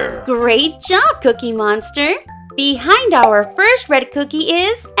here. Great job, Cookie Monster. Behind our first red cookie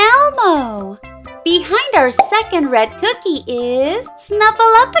is Elmo. Behind our second red cookie is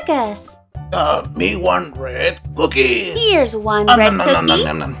Snuffleupagus. Me want red cookies. Here's one Nom red nom nom nom cookie.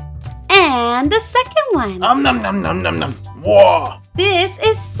 nom nom. And the second one. Nom nom nom nom nom nom. Wow. This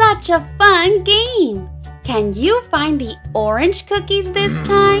is such a fun game. Can you find the orange cookies this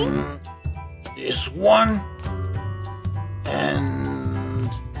time? This one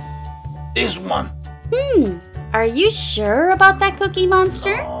and this one. Are you sure about that, Cookie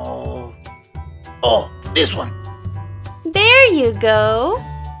Monster? Oh, this one. There you go.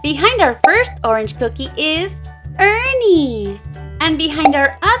 Behind our first orange cookie is Ernie. And behind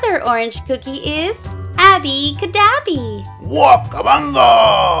our other orange cookie is Abby Cadabby.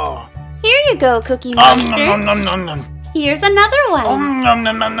 Wakabanga. Here you go, Cookie Nom Monster. nom nom nom nom. Here's another one. Nom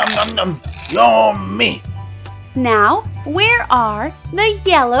nom nom nom nom nom. Yummy. Now, where are the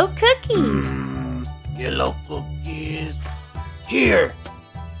yellow cookies? Yellow cookies. Here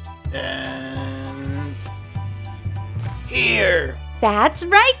and here. That's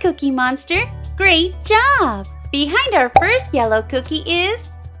right, Cookie Monster. Great job. Behind our first yellow cookie is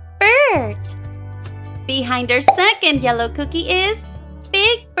Bert. Behind our second yellow cookie is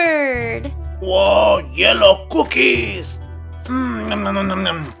Big Bird. Whoa, yellow cookies. Nom nom nom nom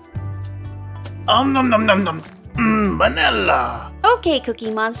nom. Nom nom nom nom. Vanilla. Okay,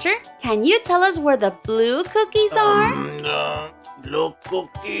 Cookie Monster, can you tell us where the blue cookies are? The blue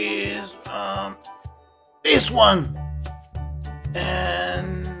cookies. This one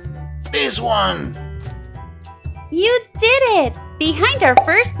and this one. You did it! Behind our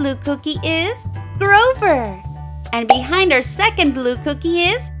first blue cookie is Grover. And behind our second blue cookie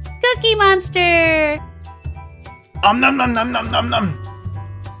is Cookie Monster. Nom nom nom nom nom nom.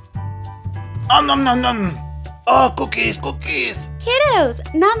 Nom nom nom. Oh, cookies, cookies. Kiddos,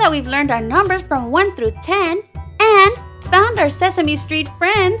 now that we've learned our numbers from 1 through 10 and found our Sesame Street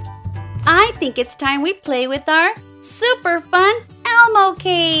friends, I think it's time we play with our super fun Elmo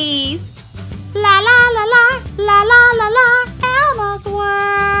case. La la la la, la la la la, Elmo's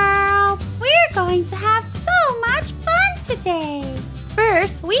world. We're going to have so much fun today.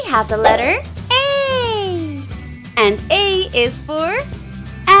 First, we have the letter A. And A is for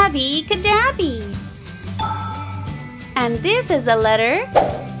Abby Cadabby. And this is the letter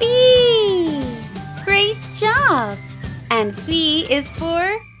B. Great job. And B is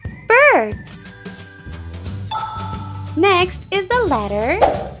for Bert. Next is the letter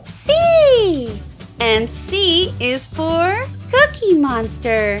C. And C is for Cookie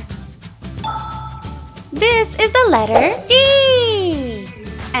Monster. This is the letter D.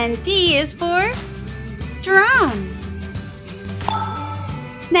 And D is for Drum.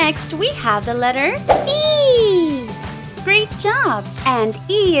 Next, we have the letter E. Great job! And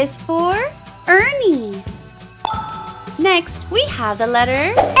E is for Ernie. Next, we have the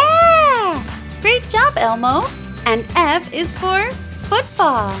letter F. Great job, Elmo! And F is for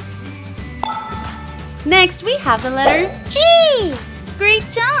football. Next, we have the letter G. Great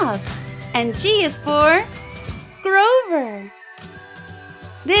job! And G is for Grover.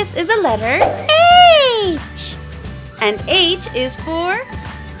 This is the letter H. And H is for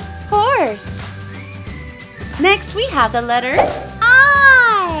horse. Next, we have the letter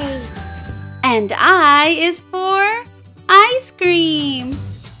I. And I is for ice cream.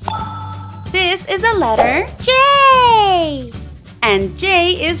 This is the letter J. And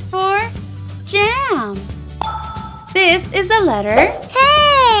J is for jam. This is the letter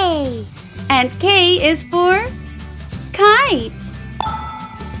K. And K is for kite.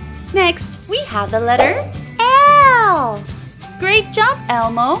 Next, we have the letter L. Great job,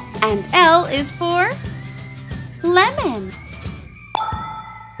 Elmo. And L is for lemon.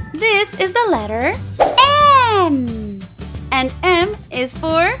 This is the letter M. And M is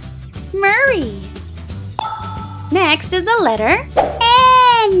for Murray. Next is the letter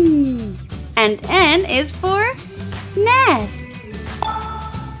N. And N is for nest.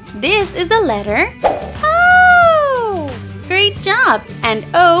 This is the letter O. Great job! And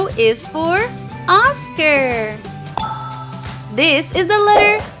O is for Oscar. This is the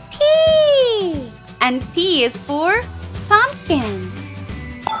letter P. And P is for pumpkin.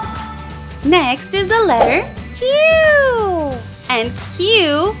 Next is the letter Q. And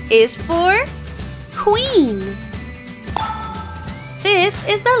Q is for queen. This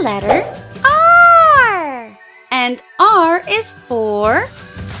is the letter R. And R is for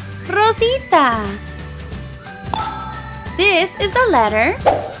Rosita. This is the letter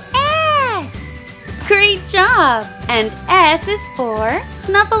S. Great job! And S is for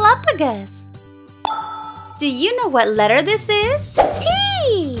Snuffleupagus. Do you know what letter this is?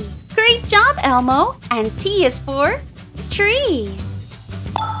 T. Great job, Elmo! And T is for tree.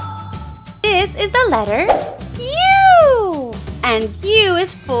 This is the letter U. And U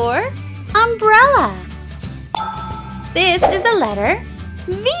is for umbrella. This is the letter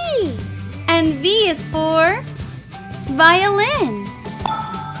V. And V is for violin.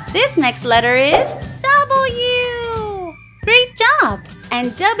 This next letter is W. Great job!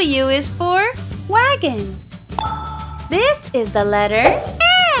 And W is for wagon. This is the letter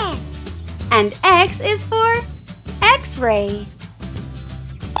X. And X is for X-ray.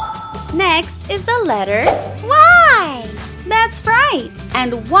 Next is the letter Y. That's right.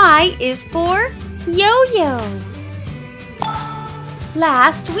 And Y is for yo-yo.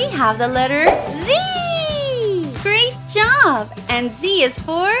 Last, we have the letter Z. Great job! And Z is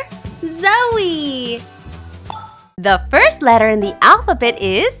for Zoe. The first letter in the alphabet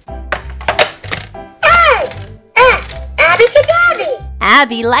is Abby.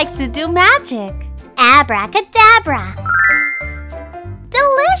 Abby likes to do magic. Abracadabra.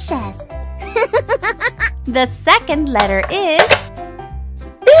 Delicious. The second letter is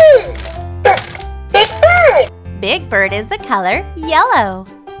Big bird. Big Bird is the color yellow.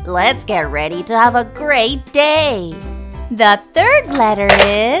 Let's get ready to have a great day. The third letter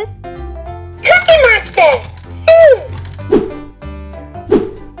is Cookie Monster.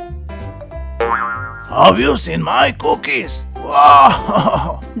 Have you seen my cookies?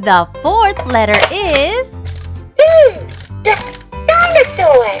 Wow! The fourth letter is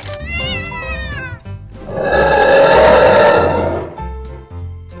Dinosaur.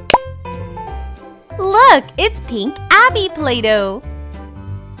 Look, it's pink Abby Play-Doh.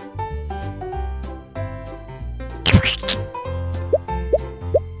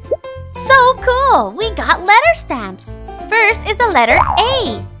 So cool! We got letter stamps. First is the letter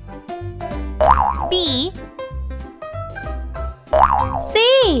A, B,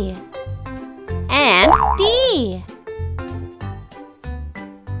 C, and D.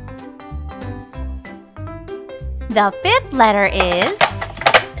 The fifth letter is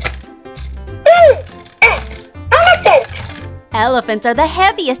Elephant. Elephants are the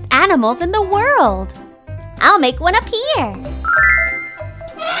heaviest animals in the world. I'll make one appear.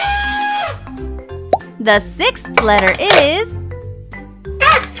 The sixth letter is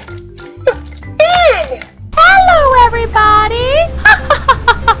Hello, everybody!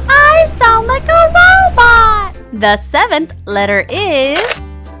 I sound like a robot! The seventh letter is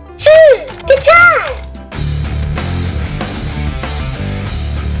Guitar.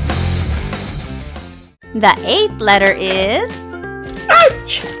 The eighth letter is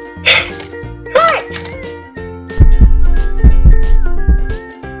H. Heart.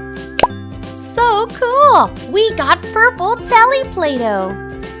 So cool! We got purple Telly Play-Doh.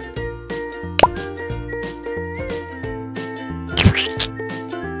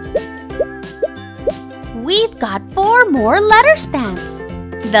 We've got 4 more letter stamps.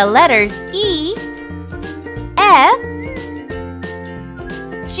 The letters E, F,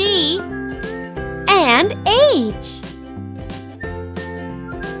 G, and H.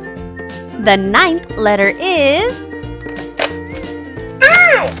 The 9th letter is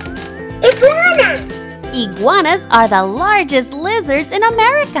Iguana. Iguanas are the largest lizards in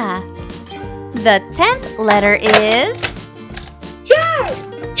America. The 10th letter is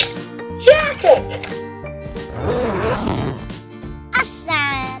Jacket.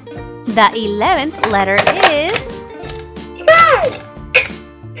 The 11th letter is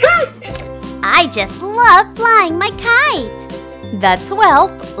I just love flying my kite. The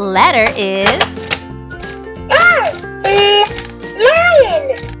 12th letter is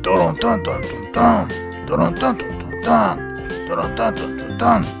Lion. Dun dun dun dun dun dun dun dun dun dun dun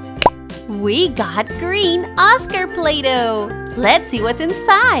dun. We got green Oscar Play-Doh. Let's see what's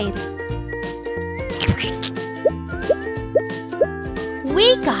inside.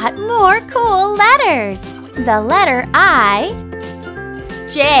 We got more cool letters. The letter I,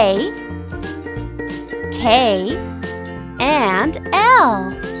 J, K, and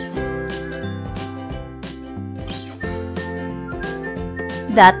L.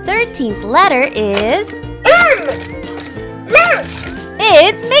 The 13th letter is M. Mouse.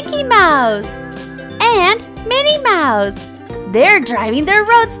 It's Mickey Mouse and Minnie Mouse. They're driving their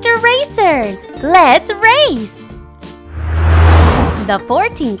roadster racers. Let's race. The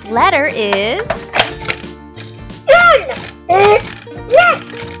 14th letter is N.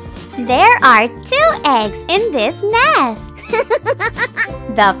 Nest. There are 2 eggs in this nest.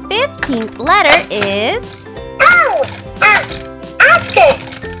 The 15th letter is O.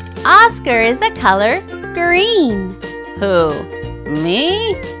 Oscar. Oscar is the color green. Who?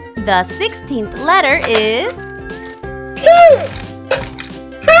 Me? The 16th letter is P.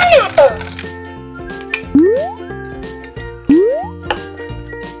 Pineapple.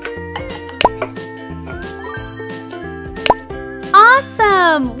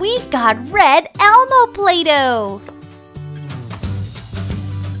 Awesome! We got red Elmo Play-Doh.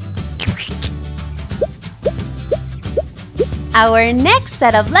 Our next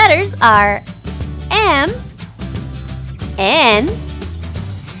set of letters are M, N,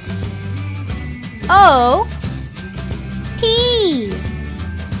 O, P.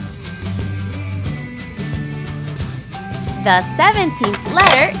 The 17th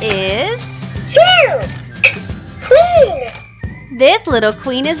letter is Q. Queen. This little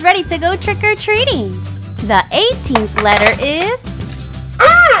queen is ready to go trick-or-treating. The 18th letter is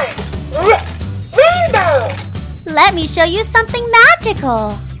R. Rainbow. Let me show you something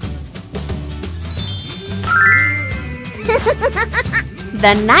magical.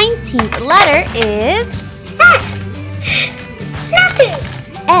 The 19th letter is S. Snuffy.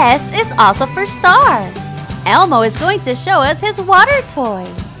 S is also for star. Elmo is going to show us his water toy.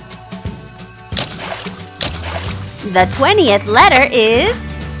 The 20th letter is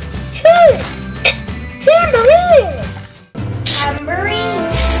T. Tambourine.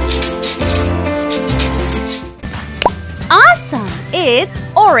 Tambourine. awesome. It's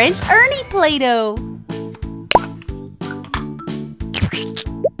Orange Ernie Play-Doh.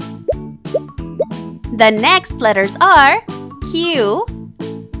 The next letters are Q,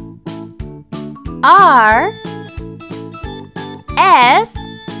 R, S,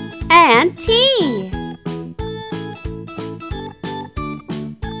 and T.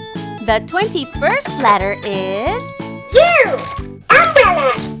 The 21st letter is U.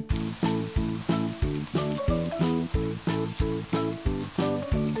 Umbrella.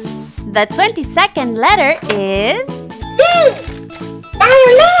 the 22nd letter is V.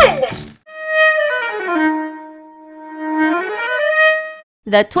 Violin.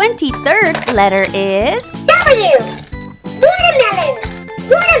 the 23rd letter is W. Watermelon.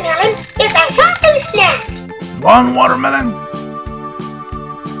 Watermelon is a healthy snack. 1 watermelon,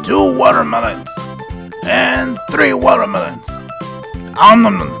 2 watermelons, and 3 watermelons. Nom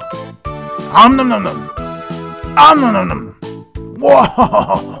nom nom. Nom nom nom nom. Nom nom nom nom.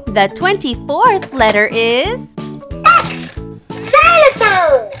 Whoa! the 24th letter is X.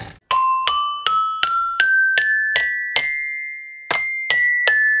 Xylophone.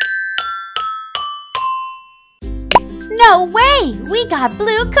 No way! We got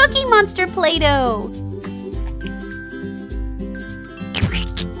blue Cookie Monster Play-Doh!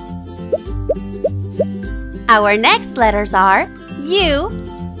 Our next letters are U,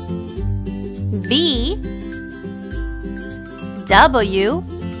 V, W,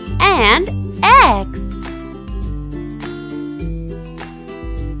 and X.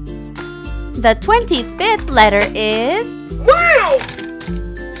 The 25th letter is Y.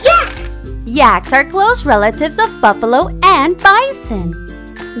 Yak. Yaks are close relatives of buffalo and bison.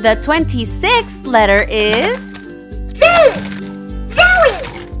 The 26th letter is Z.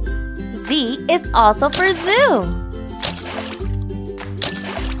 Zoe. Z is also for zoo.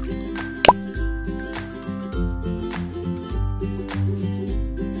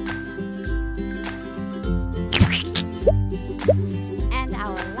 And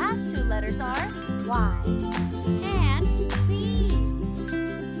our last 2 letters are Y.